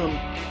real soon.